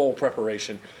bowl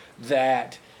preparation,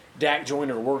 that Dak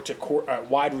Joyner worked at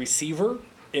wide receiver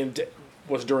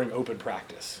was during open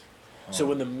practice. So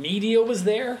when the media was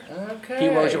there, he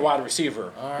worked at wide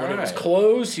receiver. When it was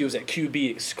closed, he was at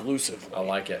QB exclusively. I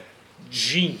like it.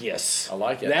 Genius. I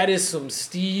like it. That is some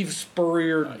Steve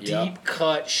Spurrier, deep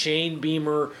cut, Shane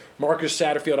Beamer, Marcus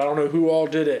Satterfield. I don't know who all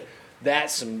did it.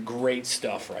 That's some great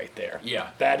stuff right there.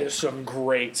 Yeah. That is some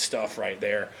great stuff right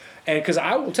there. And because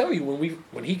I will tell you,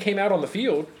 when he came out on the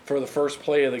field for the first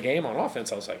play of the game on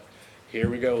offense, I was like, here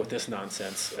we go with this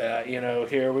nonsense.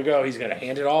 Here we go. He's going to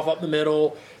hand it off up the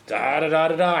middle.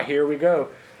 Da-da-da-da-da. Here we go.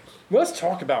 Let's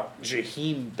talk about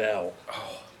Jaheim Bell.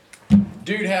 Oh.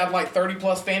 Dude had like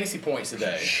 30-plus fantasy points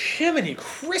today. Jiminy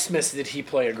Christmas, did he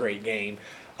play a great game.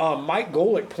 Mike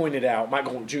Golick pointed out, Mike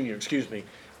Golick Jr., excuse me,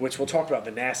 which we'll talk about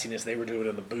the nastiness they were doing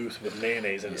in the booth with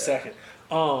mayonnaise in a second,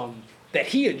 that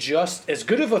he had just, as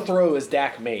good of a throw as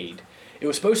Dak made, it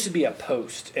was supposed to be a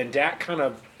post, and Dak kind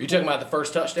of... You're talking about the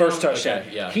first touchdown? First touchdown.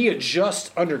 Okay, yeah. He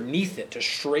adjusts underneath it to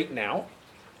straighten out.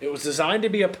 It was designed to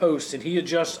be a post, and he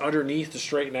adjusts underneath to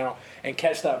straighten out and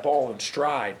catch that ball in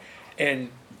stride.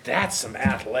 And that's some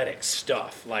athletic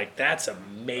stuff. Like, that's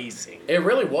amazing. It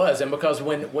really was. And because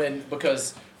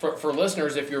because for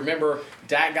listeners, if you remember,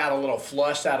 Dak got a little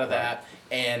flushed out of that.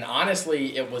 And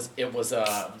honestly, it was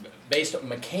based on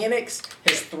mechanics.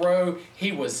 His throw,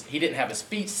 he didn't have his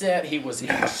feet set. He was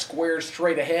squared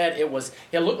straight ahead. It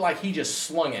looked like he just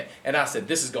slung it. And I said,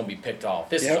 this is going to be picked off.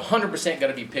 This is 100%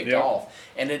 going to be picked off.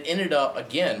 And it ended up,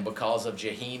 again, because of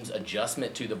Jaheim's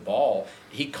adjustment to the ball,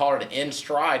 he caught it in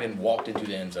stride and walked into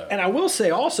the end zone. And I will say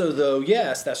also, though,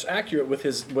 yes, that's accurate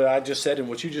with what I just said and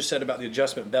what you just said about the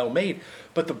adjustment Bell made.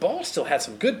 But the ball still had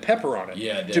some good pepper on it.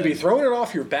 Yeah, it did. To be throwing it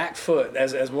off your back foot,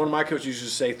 as one of my coaches used to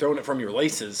say, throwing it from your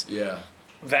laces. Yeah.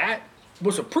 That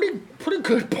was a pretty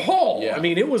good ball. Yeah. I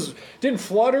mean, didn't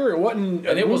flutter. It wasn't.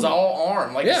 And it was all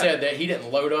arm. Like you said, that he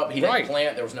didn't load up. He didn't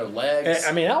plant. There was no legs.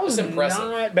 I mean, that was impressive.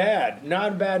 Not bad.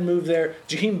 Not a bad move there.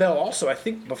 Jaheim Bell also, I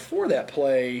think before that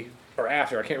play, or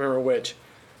after, I can't remember which,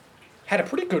 had a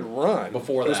pretty good run.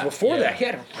 Before that. It was before that. He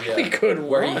had a really good run.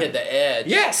 Where he hit the edge.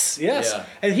 Yes. Yeah.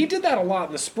 And he did that a lot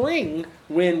in the spring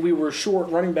when we were short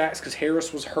running backs because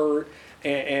Harris was hurt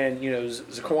and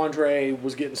Zaquandre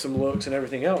was getting some looks and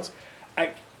everything else.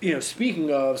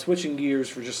 Speaking of switching gears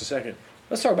for just a second,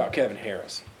 let's talk about Kevin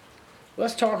Harris.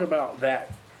 Let's talk about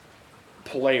that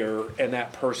player and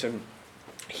that person.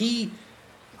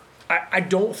 I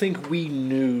don't think we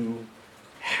knew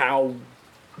how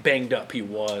banged up he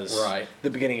was the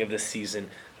beginning of this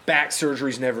season. Back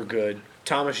surgery's never good.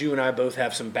 Thomas, you and I both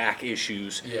have some back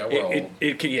issues. Yeah, we're old.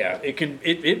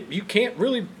 You can't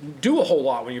really do a whole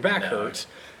lot when your back hurts.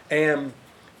 And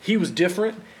he was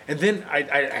different. And then I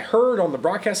heard on the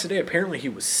broadcast today, apparently he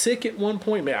was sick at one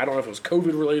point. I don't know if it was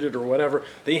COVID related or whatever.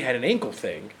 Then he had an ankle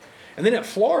thing. And then at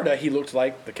Florida, he looked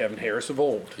like the Kevin Harris of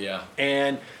old. Yeah.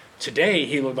 And today,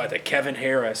 he looked like the Kevin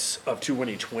Harris of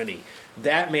 2020.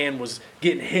 That man was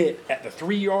getting hit at the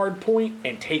 3-yard point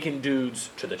and taking dudes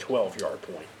to the 12-yard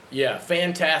point. Yeah,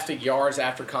 fantastic yards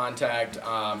after contact.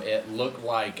 It looked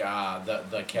like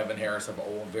the Kevin Harris of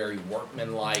old, very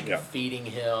workmanlike, feeding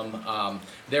him.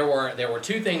 There were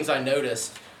two things I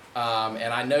noticed,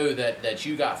 and I know that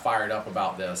you got fired up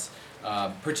about this,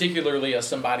 particularly as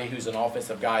somebody who's an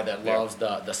offensive guy that loves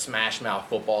the smash mouth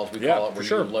football, as we call it, where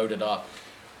you're loaded up.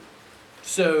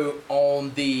 So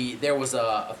there was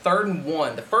a 3rd and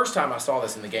 1. The first time I saw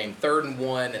this in the game, 3rd and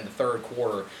 1 in the third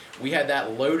quarter, we had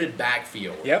that loaded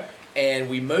backfield. Yep. And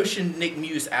we motioned Nick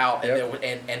Muse out,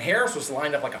 and Harris was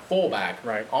lined up like a fullback,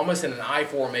 almost in an I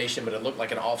formation, but it looked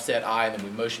like an offset I, and then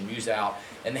we motioned Muse out,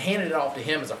 and handed it off to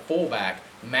him as a fullback,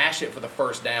 mashed it for the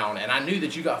first down, and I knew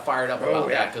that you got fired up about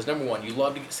that, because number one, you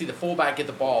love to see the fullback get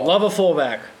the ball. Love a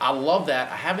fullback. I love that.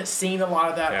 I haven't seen a lot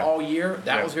of that all year.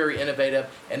 That was very innovative.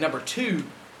 And number two,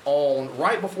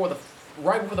 right before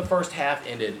the first half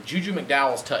ended, Juju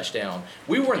McDowell's touchdown.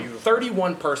 We were in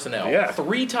 31 personnel,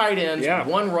 3 tight ends,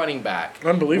 1 running back.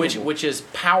 Unbelievable. Which is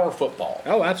power football.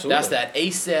 Oh, absolutely. That's that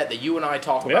ace set that you and I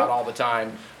talk about all the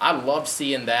time. I love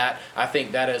seeing that. I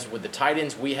think that is with the tight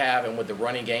ends we have and with the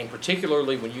running game,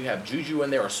 particularly when you have Juju in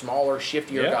there, a smaller,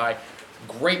 shiftier guy.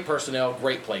 Great personnel,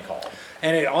 great play call.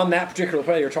 And on that particular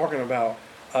play you're talking about,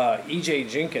 E.J.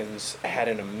 Jenkins had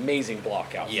an amazing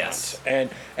block out front. And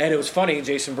it was funny,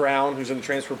 Jason Brown, who's in the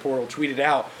transfer portal, tweeted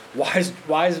out,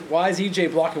 why is E.J.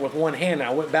 blocking with one hand? And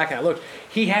I went back and I looked.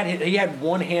 He had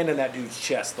one hand in that dude's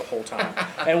chest the whole time.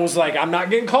 And was like, I'm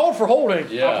not getting called for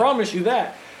holding. I promise you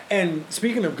that. And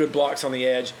speaking of good blocks on the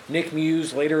edge, Nick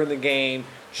Muse later in the game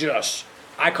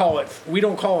I call it, we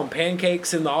don't call them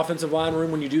pancakes in the offensive line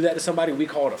room when you do that to somebody. We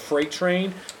call it a freight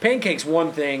train. Pancakes,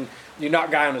 one thing, you knock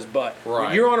a guy on his butt. Right.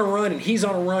 When you're on a run and he's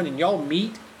on a run and y'all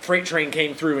meet, freight train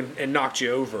came through and knocked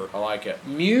you over. I like it.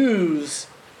 Muse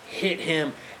hit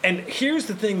him. And here's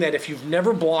the thing that if you've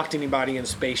never blocked anybody in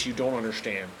space, you don't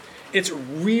understand. It's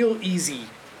real easy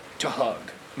to hug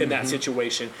in that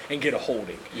situation and get a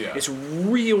holding. Yeah. It's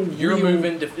real. You're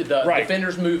moving, the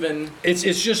defender's moving. It's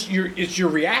just your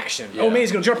reaction. Yeah. Oh man,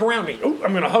 he's gonna jump around me. Oh,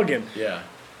 I'm gonna hug him. Yeah.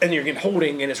 And you're getting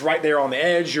holding, and it's right there on the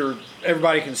edge.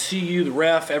 Everybody can see you. The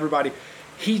ref, everybody.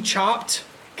 He kept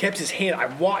his hand. I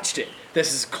watched it.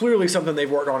 This is clearly something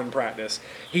they've worked on in practice.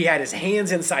 He had his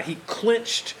hands inside. He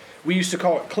clenched. We used to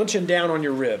call it clenching down on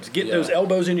your ribs. Get those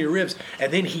elbows in your ribs,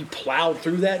 and then he plowed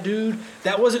through that dude.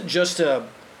 That wasn't just a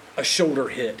shoulder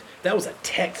hit. That was a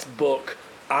textbook,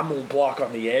 I'm going to block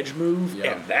on the edge move,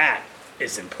 and that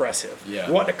is impressive. Yeah.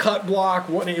 What a cut block,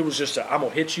 it was just I'm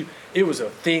going to hit you. It was a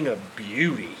thing of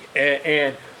beauty.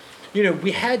 And,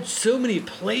 we had so many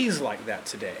plays like that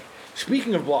today.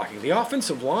 Speaking of blocking, the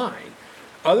offensive line,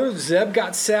 Zeb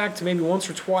got sacked maybe once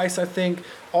or twice, I think.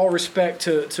 All respect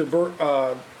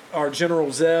to our General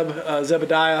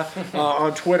Zebediah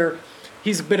on Twitter.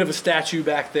 He's a bit of a statue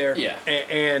back there. Yeah.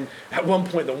 And at one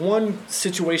point, the one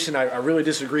situation I really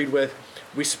disagreed with,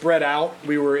 we spread out.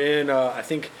 We were in, I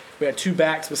think we had 2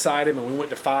 backs beside him, and we went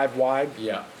to 5 wide.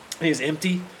 Yeah. And he's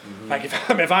empty. Mm-hmm. Like,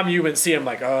 if I'm UNC, I'm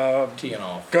like, teeing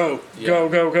off. Go.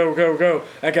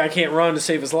 That guy can't run to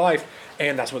save his life.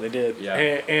 And that's what they did. Yeah.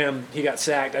 And he got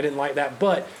sacked. I didn't like that.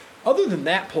 But other than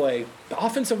that play, the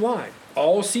offensive line,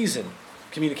 all season,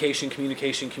 communication.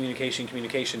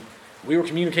 We were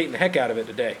communicating the heck out of it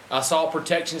today. I saw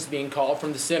protections being called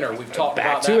from the center. We've talked Back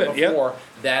about to that it, before.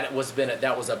 Yep.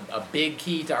 That was a big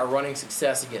key to our running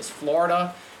success against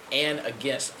Florida and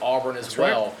against Auburn as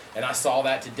well. Right. And I saw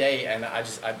that today, and I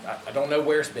don't know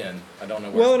where it's been. I don't know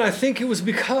where. Well, and I think it was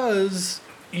because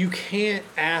you can't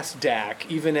ask Dak,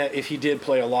 even if he did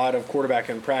play a lot of quarterback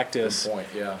in practice,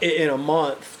 in a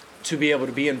month, to be able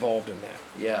to be involved in that.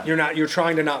 Yeah. You're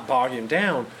trying to not bog him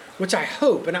down, which I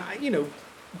hope, and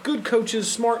good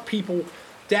coaches, smart people.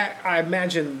 I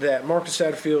imagine that Marcus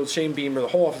Satterfield, Shane Beamer, the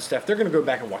whole office staff, they're going to go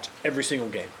back and watch every single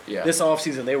game. Yeah. This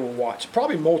offseason, they will watch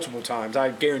probably multiple times.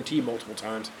 I guarantee multiple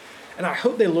times. And I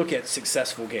hope they look at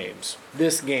successful games.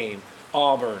 This game,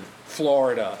 Auburn,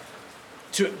 Florida,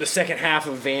 to the second half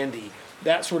of Vandy,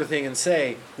 that sort of thing, and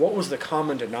say, what was the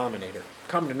common denominator?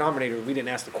 Common denominator, we didn't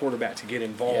ask the quarterback to get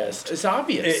involved. Yes, it's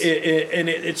obvious.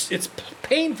 It's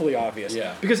painfully obvious.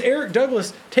 Yeah. Because Eric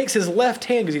Douglas takes his left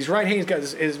hand, because he's right hand, he's got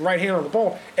his right hand on the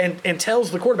ball, and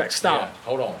tells the quarterback, stop. Yeah,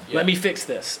 hold on. Yeah. Let me fix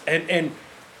this. And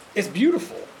it's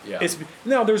beautiful. Yeah.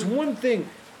 Now, there's one thing.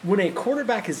 When a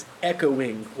quarterback is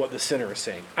echoing what the center is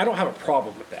saying, I don't have a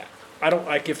problem with that. I don't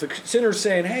like if the center is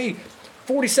saying, hey,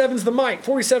 47's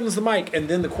the mic, and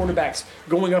then the quarterback's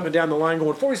going up and down the line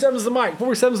going, 47's the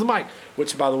mic,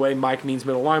 which, by the way, Mike means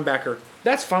middle linebacker.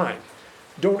 That's fine.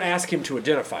 Don't ask him to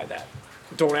identify that.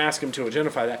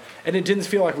 And it didn't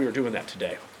feel like we were doing that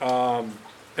today. And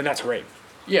that's great.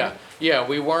 Yeah,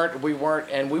 we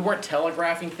weren't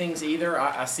telegraphing things either.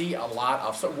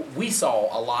 We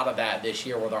saw a lot of that this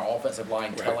year with our offensive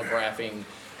line telegraphing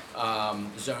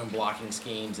zone blocking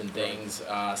schemes and things.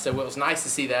 So it was nice to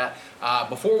see that.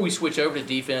 Before we switch over to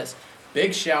defense,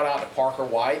 big shout out to Parker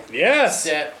White. Yes.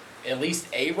 Set at least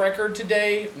a record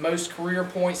today. Most career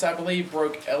points, I believe,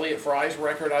 broke Elliott Fry's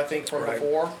record, I think, from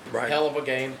before. Right. Hell of a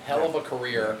game, hell of a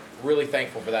career. Really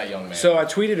thankful for that young man. So I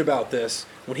tweeted about this.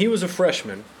 When he was a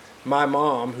freshman, my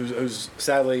mom, who's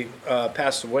sadly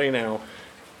passed away now,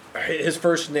 his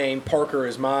first name, Parker,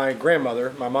 is my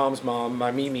grandmother, my mom's mom,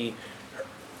 my Mimi.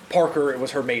 Parker, it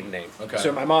was her maiden name. Okay.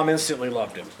 So my mom instantly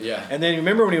loved him. Yeah. And then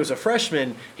remember when he was a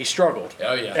freshman, he struggled.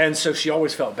 Oh, yeah. And so she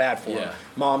always felt bad for him. Yeah.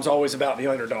 Mom's always about the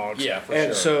underdogs. Yeah, for and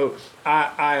sure. So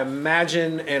I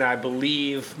imagine and I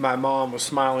believe my mom was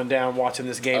smiling down watching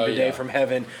this game today from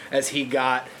heaven as he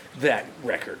got that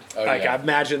record. I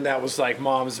imagine that was like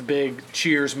mom's big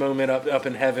cheers moment up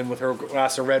in heaven with her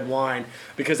glass of red wine,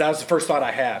 because that was the first thought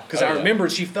I had. Because I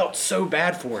remembered she felt so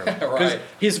bad for him. Because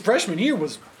his freshman year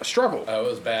was a struggle. Oh, it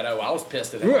was bad. Oh, I was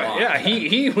pissed at him a lot. Yeah,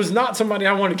 he was not somebody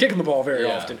I wanted kicking the ball very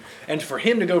often. And for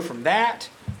him to go from that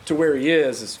to where he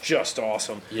is just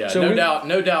awesome. Yeah, so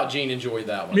no doubt Gene enjoyed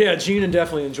that one. Yeah, Gina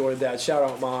definitely enjoyed that. Shout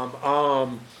out,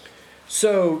 Mom.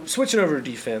 So switching over to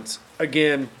defense,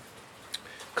 again,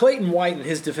 Clayton White and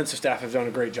his defensive staff have done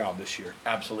a great job this year.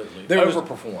 Absolutely.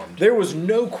 Overperformed. There was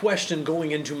no question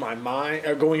going into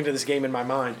this game in my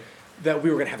mind that we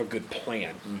were going to have a good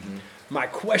plan. Mm-hmm. My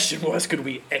question was, could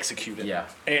we execute it? Yeah.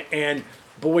 And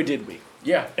boy, did we.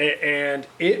 Yeah. And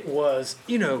it was,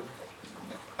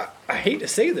 I hate to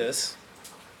say this.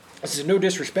 This is no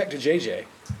disrespect to JJ.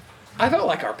 I felt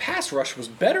like our pass rush was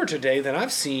better today than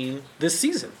I've seen this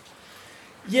season.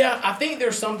 Yeah, I think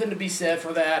there's something to be said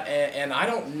for that, and I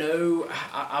don't know.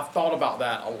 I've thought about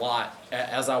that a lot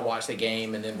as I watched the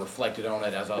game and then reflected on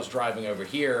it as I was driving over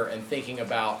here and thinking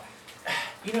about,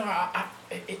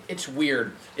 it's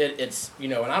weird. It's,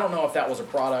 and I don't know if that was a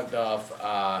product of,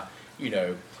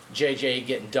 JJ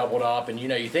getting doubled up, and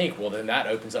you think, well, then that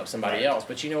opens up somebody else.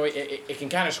 But it can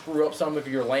kind of screw up some of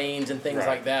your lanes and things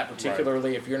like that,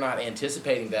 particularly if you're not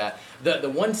anticipating that. The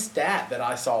one stat that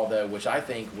I saw though, which I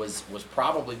think was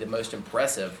probably the most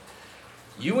impressive,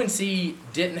 UNC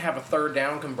didn't have a third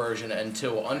down conversion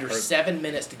until under 7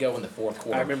 minutes to go in the fourth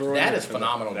quarter. I remember that is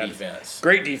phenomenal defense.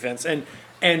 Great defense, and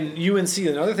UNC.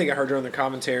 Another thing I heard during the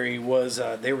commentary was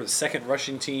they were the second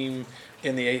rushing team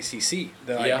in the ACC,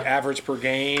 the average per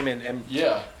game, and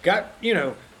got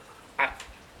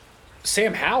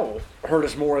Sam Howell hurt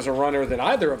us more as a runner than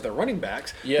either of their running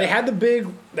backs. Yeah. They had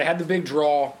the big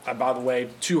draw. By the way,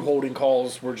 2 holding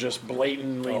calls were just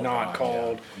blatantly not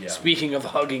called. Yeah. Speaking of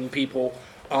hugging people,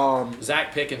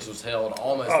 Zach Pickens was held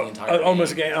almost the entire game.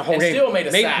 Almost a whole game. Still made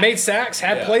a sack. Made sacks,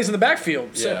 had plays in the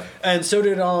backfield. So, and so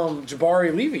did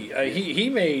Jabari Levy. He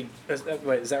made, is that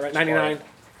right? 99?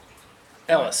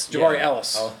 Ellis. Jabari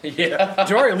Ellis. Oh, yeah.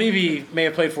 Jabari Levy may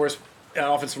have played for us an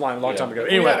offensive line a long time ago.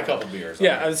 Anyway, we had a couple beers.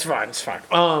 Yeah, it's fine.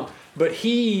 But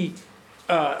he,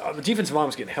 the defensive line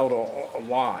was getting held a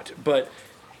lot. But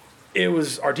it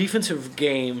was, our defensive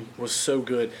game was so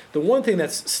good. The one thing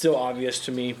that's still obvious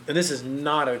to me, and this is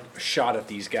not a shot at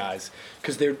these guys,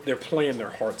 because they're playing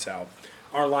their hearts out.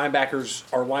 Our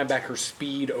linebackers'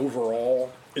 speed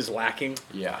overall is lacking.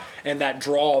 Yeah. And that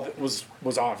draw was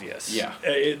obvious. Yeah.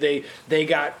 They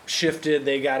got shifted,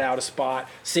 they got out of spot.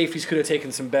 Safeties could have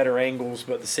taken some better angles,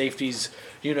 but the safeties,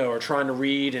 are trying to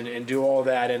read and do all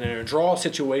that. And in a draw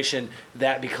situation,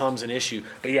 that becomes an issue.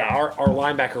 But yeah, our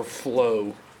linebacker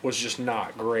flow was just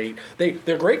not great.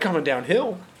 They're great coming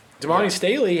downhill. Damani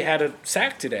Staley had a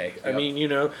sack today. Yep. I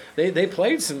mean, they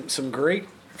played some great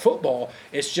football.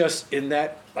 It's just in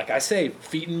that, like I say,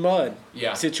 feet in mud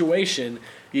situation.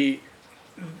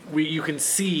 You can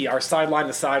see our sideline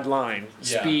to sideline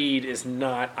speed is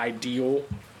not ideal.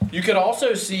 You could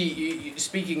also see,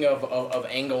 speaking of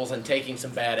angles and taking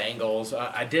some bad angles,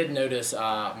 I did notice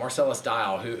Marcellus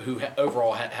Dial, who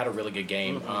overall had a really good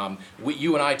game. Mm-hmm.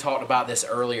 You and I talked about this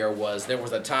earlier. There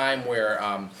was a time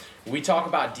where we talk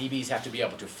about DBs have to be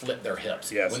able to flip their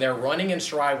hips. Yes. When they're running in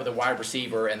stride with a wide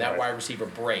receiver and that wide receiver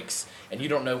breaks, and you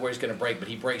don't know where he's going to break, but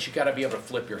he breaks, you got to be able to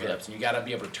flip your hips, and you got to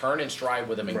be able to turn in stride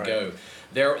with him and go.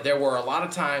 There were a lot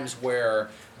of times where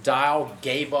Dial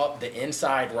gave up the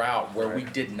inside route where we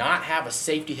did not have a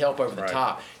safety help over the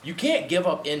top. You can't give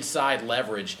up inside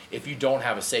leverage if you don't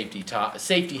have a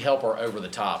safety helper over the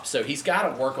top. So he's got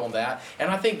to work on that, and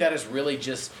I think that is really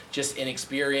just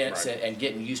inexperience and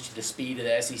getting used to the speed of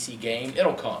the SEC game.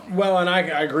 It'll come. Well, and I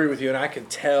agree with you, and I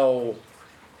could tell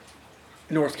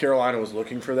North Carolina was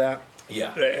looking for that.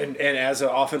 Yeah. And as an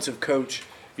offensive coach,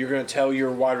 you're going to tell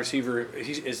your wide receiver,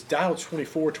 is Dial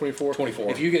 24? 24.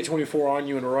 If you get 24 on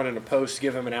you and run in a post,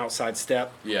 give him an outside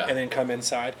step and then come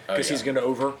inside because he's going to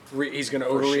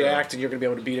overreact and you're going to be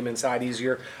able to beat him inside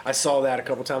easier. I saw that a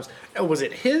couple times. Was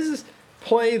it his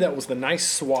play that was the nice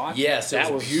swat? Yes,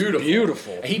 that was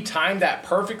beautiful. He timed that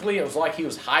perfectly. It was like he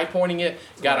was high pointing it,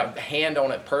 got a hand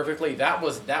on it perfectly. That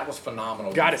was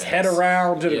phenomenal. Got his head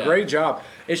around, did a great job.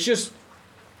 It's just,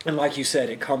 and like you said,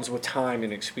 it comes with time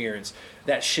and experience,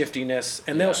 that shiftiness,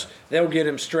 and they'll get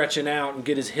him stretching out and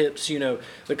get his hips.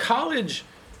 The college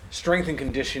strength and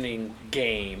conditioning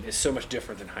game is so much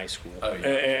different than high school,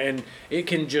 and it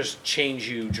can just change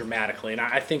you dramatically. And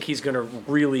I think he's going to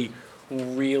really,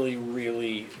 really,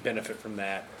 really benefit from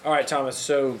that. All right, Thomas.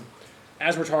 So,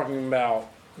 as we're talking about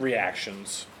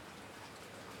reactions,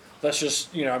 let's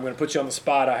just I'm going to put you on the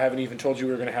spot. I haven't even told you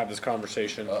we were going to have this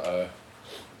conversation.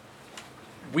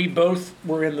 We both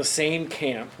were in the same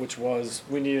camp, which was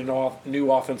we need a new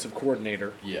offensive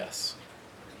coordinator. Yes.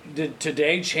 Did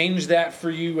today change that for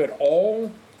you at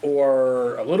all,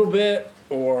 or a little bit,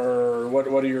 or what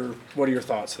are your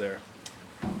thoughts there?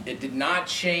 It did not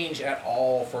change at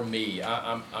all for me.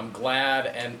 I'm glad,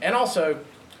 and also,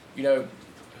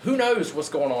 who knows what's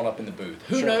going on up in the booth?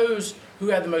 Who knows who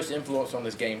had the most influence on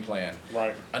this game plan?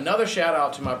 Right. Another shout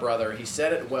out to my brother. He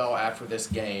said it well after this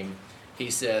game. He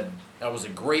said that was a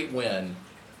great win,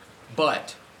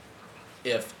 but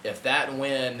if that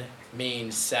win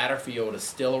means Satterfield is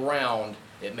still around,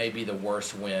 it may be the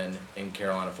worst win in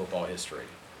Carolina football history.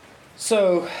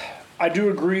 So I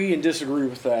do agree and disagree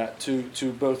with that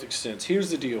to both extents. Here's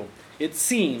the deal. It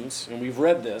seems, and we've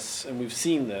read this and we've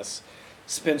seen this,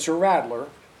 Spencer Rattler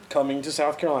coming to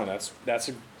South Carolina.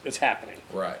 It's happening.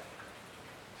 Right.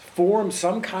 Form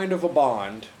some kind of a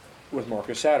bond with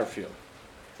Marcus Satterfield.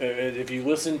 If you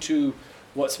listen to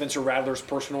what Spencer Rattler's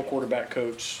personal quarterback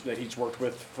coach that he's worked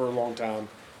with for a long time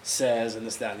says, and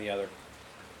this, that, and the other,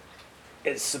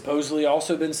 it's supposedly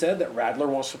also been said that Rattler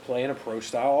wants to play in a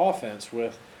pro-style offense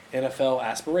with NFL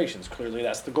aspirations. Clearly,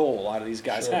 that's the goal a lot of these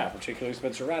guys have, particularly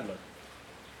Spencer Rattler.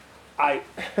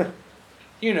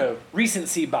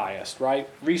 Recency biased, right?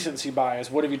 Recency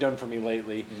bias. What have you done for me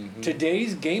lately? Mm-hmm.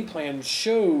 Today's game plan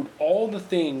showed all the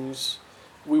things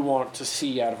we want to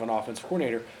see out of an offensive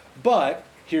coordinator. But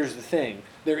here's the thing.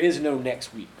 There is no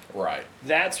next week. Right.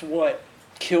 That's what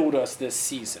killed us this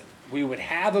season. We would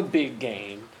have a big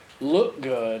game, look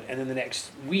good, and then the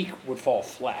next week would fall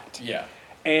flat. Yeah.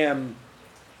 And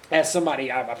as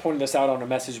somebody, I pointed this out on a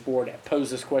message board,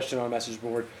 posed this question on a message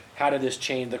board, how did this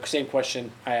change? The same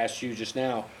question I asked you just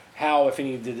now. How, if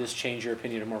any, did this change your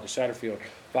opinion of Marcus Satterfield?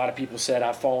 A lot of people said,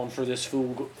 I've fallen for this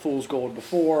fool's gold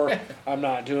before. I'm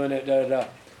not doing it. Da, da, da.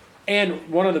 And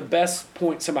one of the best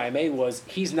points somebody made was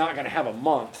he's not going to have a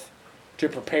month to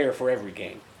prepare for every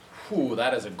game. Ooh,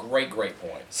 that is a great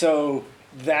point. So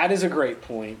that is a great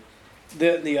point.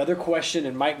 The other question,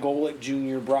 and Mike Golick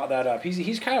Jr. brought that up,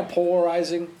 he's kind of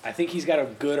polarizing. I think he's got a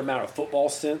good amount of football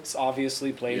sense,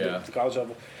 obviously, played at the college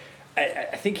level.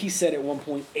 I think he said at one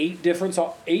point 8 different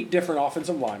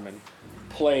offensive linemen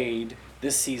played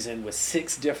this season with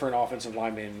 6 different offensive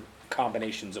linemen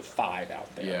combinations of 5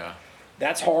 out there. Yeah.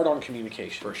 That's hard on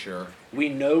communication. For sure. We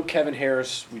know Kevin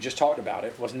Harris, we just talked about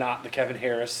it, was not the Kevin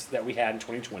Harris that we had in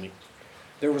 2020.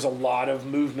 There was a lot of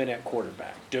movement at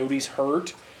quarterback. Doty's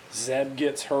hurt. Zeb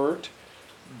gets hurt.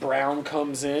 Brown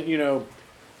comes in.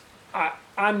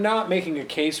 I'm not making a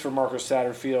case for Marcus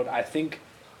Satterfield. I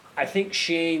think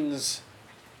Shane's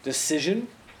decision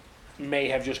may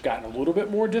have just gotten a little bit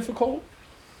more difficult.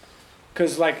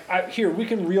 Because, here, we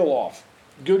can reel off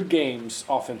good games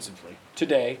offensively.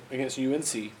 Today, against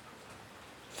UNC.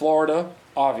 Florida,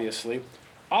 obviously.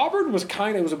 Auburn was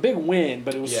it was a big win,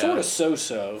 but it was sort of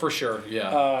so-so. For sure,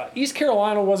 yeah. East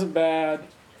Carolina wasn't bad.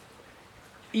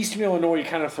 Eastern Illinois, you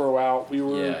kind of throw out. We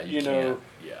were,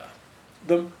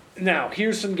 Now,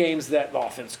 here's some games that the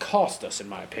offense cost us, in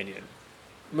my opinion.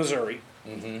 Missouri.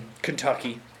 Mm-hmm.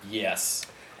 Kentucky. Yes.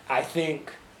 I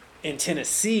think in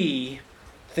Tennessee,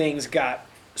 things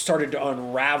started to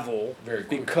unravel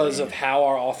because of how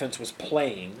our offense was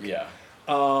playing. Yeah.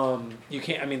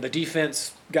 The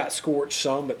defense got scorched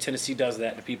some, but Tennessee does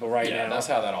that to people now. Yeah, that's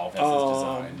how that offense is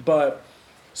designed. But,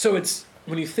 so it's,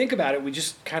 when you think about it, we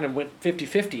just kind of went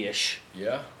 50-50-ish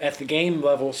at the game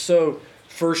level. So,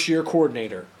 first-year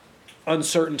coordinator,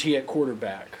 uncertainty at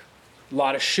quarterback, a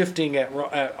lot of shifting at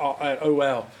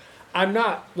OL.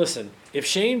 Listen, if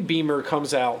Shane Beamer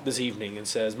comes out this evening and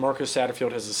says Marcus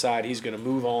Satterfield has decided he's going to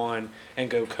move on and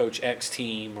go coach X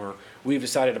team, or we've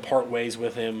decided to part ways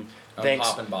with him,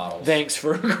 popping bottles. Thanks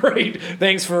for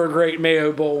a great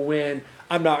Mayo Bowl win,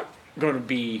 I'm not going to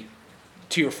be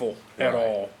tearful at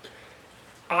all.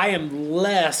 I'm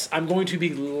going to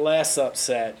be less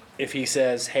upset if he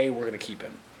says, hey, we're going to keep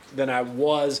him, than I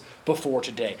was before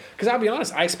today. Because I'll be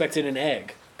honest, I expected an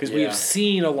egg. Because we have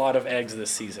seen a lot of eggs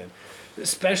this season.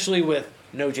 Especially with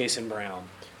no Jason Brown,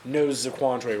 no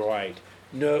Zaquandre White,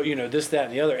 no, this, that,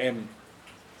 and the other. And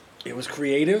it was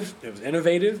creative. It was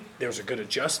innovative. There was a good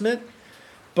adjustment.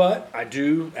 But I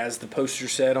do, as the poster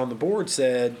said on the board,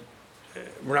 we're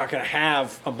not going to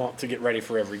have a month to get ready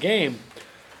for every game.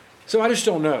 So I just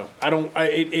don't know.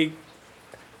 It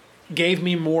gave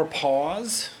me more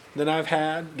pause than I've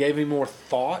had, gave me more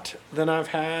thought than I've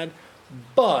had.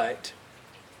 But,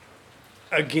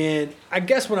 again, I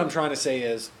guess what I'm trying to say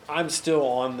is I'm still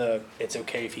on it's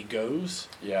okay if he goes.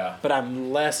 Yeah. But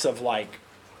I'm less of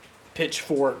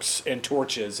pitchforks and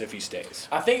torches if he stays.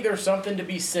 I think there's something to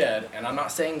be said, and I'm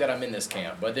not saying that I'm in this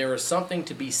camp, but there is something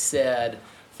to be said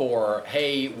for,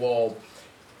 hey, well,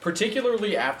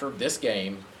 particularly after this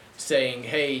game, saying,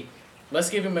 hey,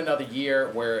 let's give him another year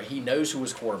where he knows who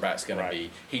his quarterback's going to be.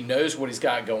 He knows what he's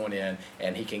got going in,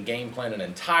 and he can game plan an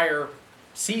entire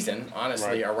season,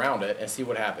 honestly, around it and see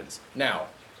what happens. Now,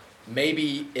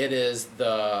 maybe it is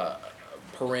the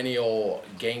perennial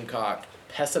Gamecock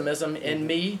pessimism in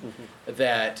me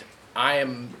that I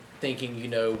am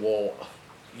thinking,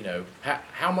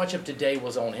 how much of today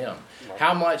was on him? Right.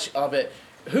 How much of it,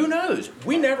 Who knows?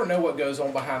 We never know what goes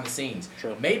on behind the scenes.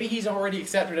 Sure. Maybe he's already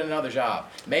accepted another job.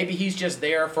 Maybe he's just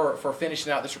there for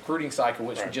finishing out this recruiting cycle,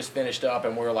 which we just finished up,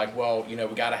 and we're like, well, we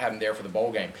got to have him there for the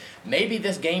bowl game. Maybe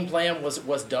this game plan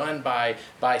was done by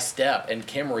Stepp and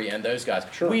Kimry and those guys.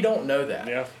 Sure. We don't know that.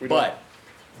 Yeah, we don't.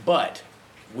 But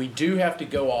we do have to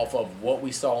go off of what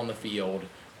we saw on the field.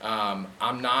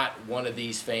 I'm not one of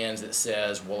these fans that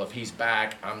says, well, if he's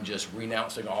back, I'm just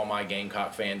renouncing all my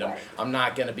Gamecock fandom. Right. I'm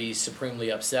not going to be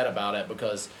supremely upset about it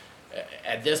because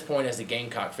at this point as a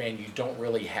Gamecock fan, you don't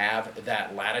really have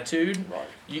that latitude. Right.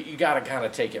 You got to kind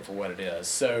of take it for what it is.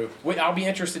 So I'll be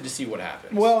interested to see what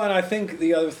happens. Well, and I think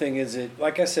the other thing is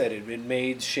like I said, it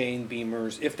made Shane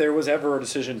Beamer's, if there was ever a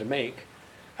decision to make,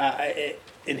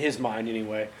 in his mind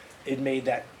anyway, it made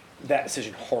that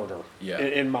decision harder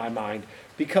in my mind.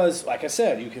 Because, like I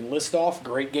said, you can list off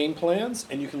great game plans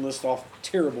and you can list off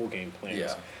terrible game plans.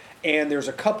 Yeah. And there's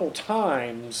a couple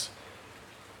times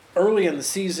early in the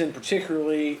season,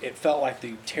 particularly, it felt like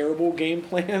the terrible game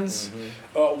plans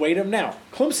weighed them. Now,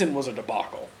 Clemson was a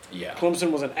debacle. Yeah.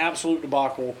 Clemson was an absolute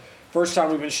debacle. First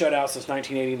time we've been shut out since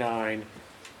 1989.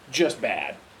 Just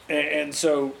bad. And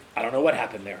so, I don't know what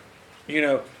happened there.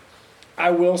 I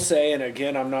will say, and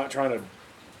again, I'm not trying to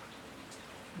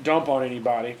dump on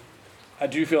anybody, I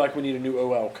do feel like we need a new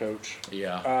OL coach.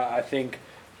 Yeah. I think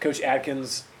Coach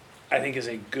Atkins, is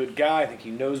a good guy. I think he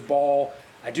knows ball.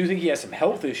 I do think he has some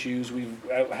health issues. We've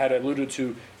had alluded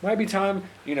to. Might be time.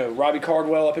 Robbie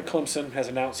Cardwell up at Clemson has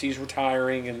announced he's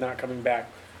retiring and not coming back.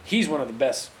 He's one of the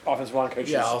best offensive line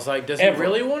coaches. Yeah, I was like, does ever. he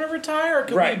really want to retire, or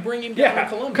can we bring him down to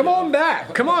Columbia? Come on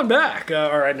back. Come on back.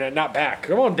 All right, not back.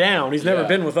 Come on down. He's never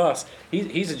been with us.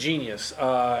 He's a genius.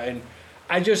 And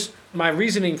my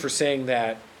reasoning for saying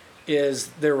that is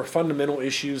there were fundamental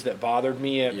issues that bothered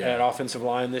me at offensive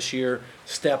line this year,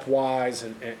 step-wise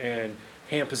and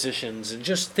hand positions and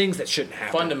just things that shouldn't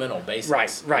happen. Fundamental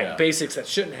basics. Right. Yeah. Basics that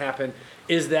shouldn't happen.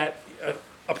 Is that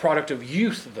a product of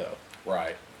youth, though?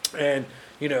 Right. And,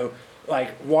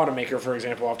 like Wanamaker, for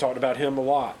example, I've talked about him a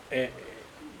lot. And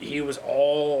he was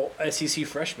all SEC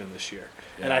freshman this year.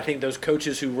 Yeah. And I think those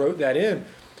coaches who wrote that in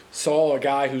saw a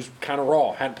guy who's kind of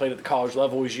raw, hadn't played at the college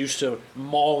level, he's used to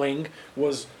mauling,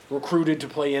 was recruited to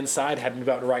play inside, hadn't moved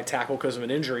out to right tackle because of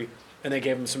an injury, and they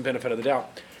gave him some benefit of the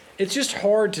doubt. It's just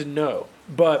hard to know.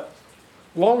 But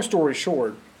long story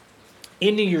short,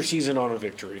 ending your season on a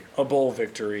victory, a bowl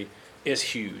victory, is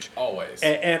huge. Always.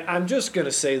 And I'm just going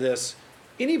to say this.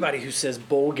 Anybody who says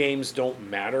bowl games don't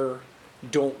matter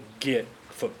don't get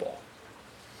football.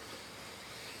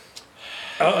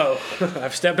 Uh-oh.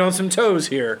 I've stepped on some toes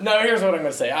here. No, here's what I'm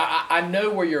going to say. I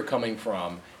know where you're coming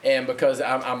from, and because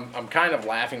I'm kind of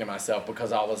laughing to myself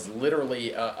because I was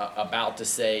literally about to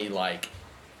say, like,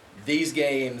 these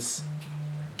games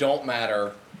don't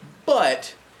matter,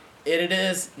 but it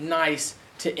is nice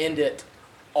to end it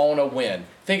on a win.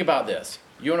 Think about this.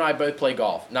 You and I both play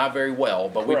golf. Not very well,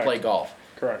 but Correct. we play golf.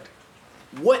 Correct.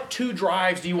 What two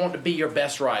drives do you want to be your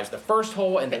best drives? The first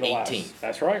hole and the 18th. Last.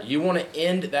 That's right. You want to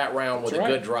end that round with a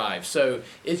good drive. So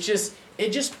it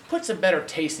just puts a better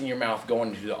taste in your mouth going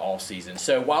into the off season.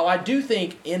 So while I do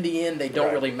think in the end they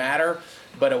don't really matter,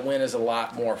 but a win is a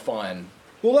lot more fun.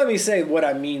 Well, let me say what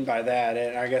I mean by that,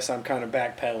 and I guess I'm kind of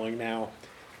backpedaling now.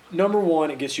 Number one,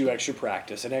 it gets you extra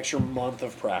practice, an extra month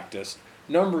of practice.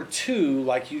 Number two,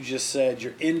 like you just said,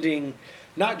 you're ending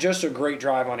not just a great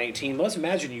drive on 18. Let's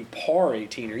imagine you par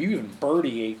 18 or you even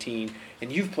birdie 18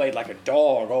 and you've played like a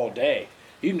dog all day.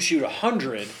 You can shoot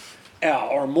 100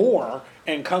 or more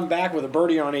and come back with a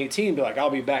birdie on 18 and be like, I'll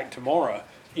be back tomorrow.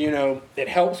 It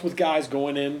helps with guys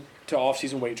going in to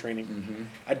off-season weight training. Mm-hmm.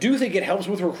 I do think it helps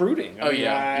with recruiting.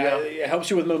 It helps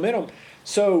you with momentum.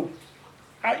 So,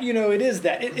 it is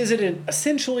that. Is it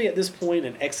essentially at this point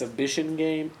an exhibition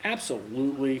game?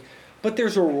 Absolutely. But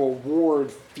there's a reward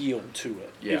feel to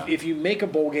it. Yeah. If you make a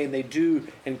bowl game, they do,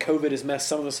 and COVID has messed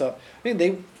some of this up.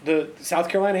 The South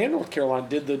Carolina and North Carolina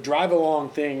did the drive-along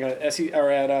thing at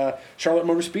Charlotte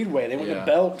Motor Speedway. They went to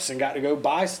Belks and got to go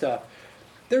buy stuff.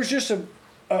 There's just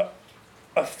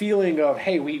a feeling of,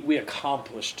 hey, we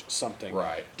accomplished something.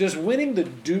 Right. Does winning the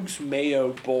Duke's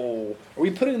Mayo Bowl, are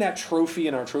we putting that trophy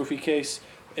in our trophy case?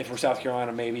 If we're South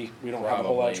Carolina, maybe. We don't have a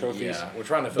whole lot of trophies. Yeah, we're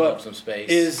trying to fill up some space.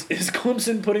 Is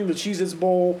Clemson putting the Cheez-Its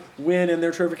Bowl win in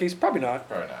their trophy case? Probably not.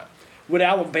 Probably not. Would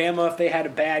Alabama, if they had a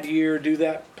bad year, do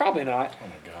that? Probably not. Oh,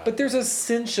 my God. But there's a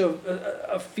sense of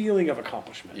a feeling of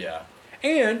accomplishment. Yeah.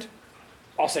 And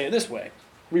I'll say it this way.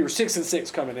 We were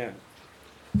 6-6 coming in.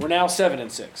 We're now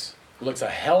 7-6. Looks a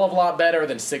hell of a lot better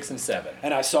than 6-7.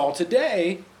 And I saw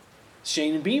today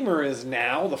Shane Beamer is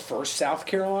now the first South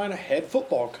Carolina head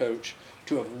football coach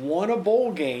to have won a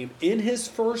bowl game in his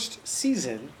first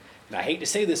season, and I hate to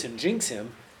say this and jinx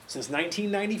him, since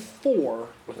 1994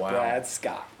 with Brad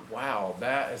Scott. Wow,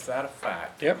 is that a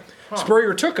fact? Yep. Huh.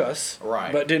 Spurrier took us,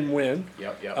 right, but didn't win.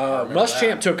 Yep.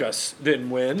 Muschamp took us, didn't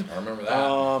win. I remember that.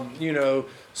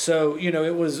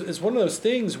 It's one of those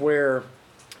things where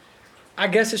I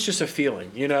guess it's just a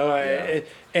feeling,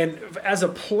 and as a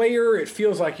player, it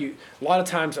feels like a lot of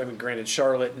times, I mean, granted,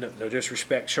 Charlotte, no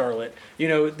disrespect, Charlotte,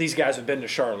 these guys have been to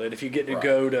Charlotte. If you get to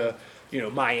go to,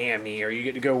 Miami, or you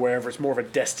get to go wherever, it's more of a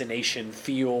destination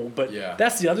feel. But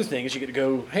that's the other thing is you get to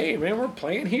go, hey, man, we're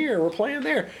playing here, we're playing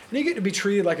there. And you get to be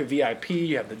treated like a VIP.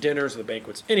 You have the dinners, the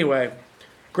banquets. Anyway,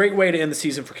 great way to end the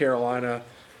season for Carolina.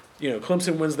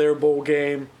 Clemson wins their bowl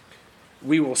game.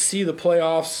 We will see the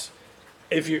playoffs.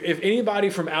 If anybody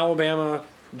from Alabama,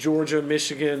 Georgia,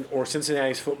 Michigan, or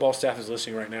Cincinnati's football staff is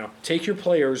listening right now, take your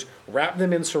players, wrap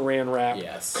them in saran wrap,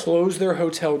 close their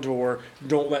hotel door,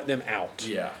 don't let them out.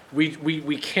 Yeah.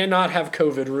 We cannot have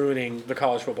COVID ruining the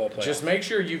college football playoff. Just make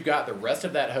sure you've got the rest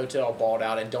of that hotel balled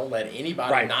out and don't let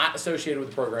anybody not associated with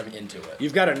the program into it.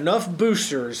 You've got enough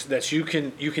boosters that you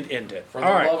can end it. For the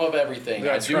love of everything,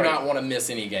 I do not want to miss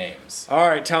any games. All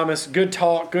right, Thomas, good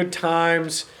talk, good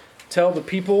times. Tell the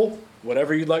people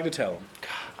whatever you'd like to tell them.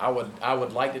 I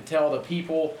would like to tell the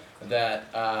people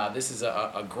that this is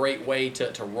a great way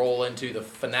to roll into the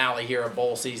finale here of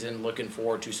bowl season. Looking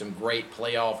forward to some great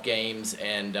playoff games,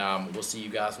 and we'll see you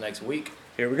guys next week.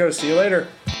 Here we go. See you later.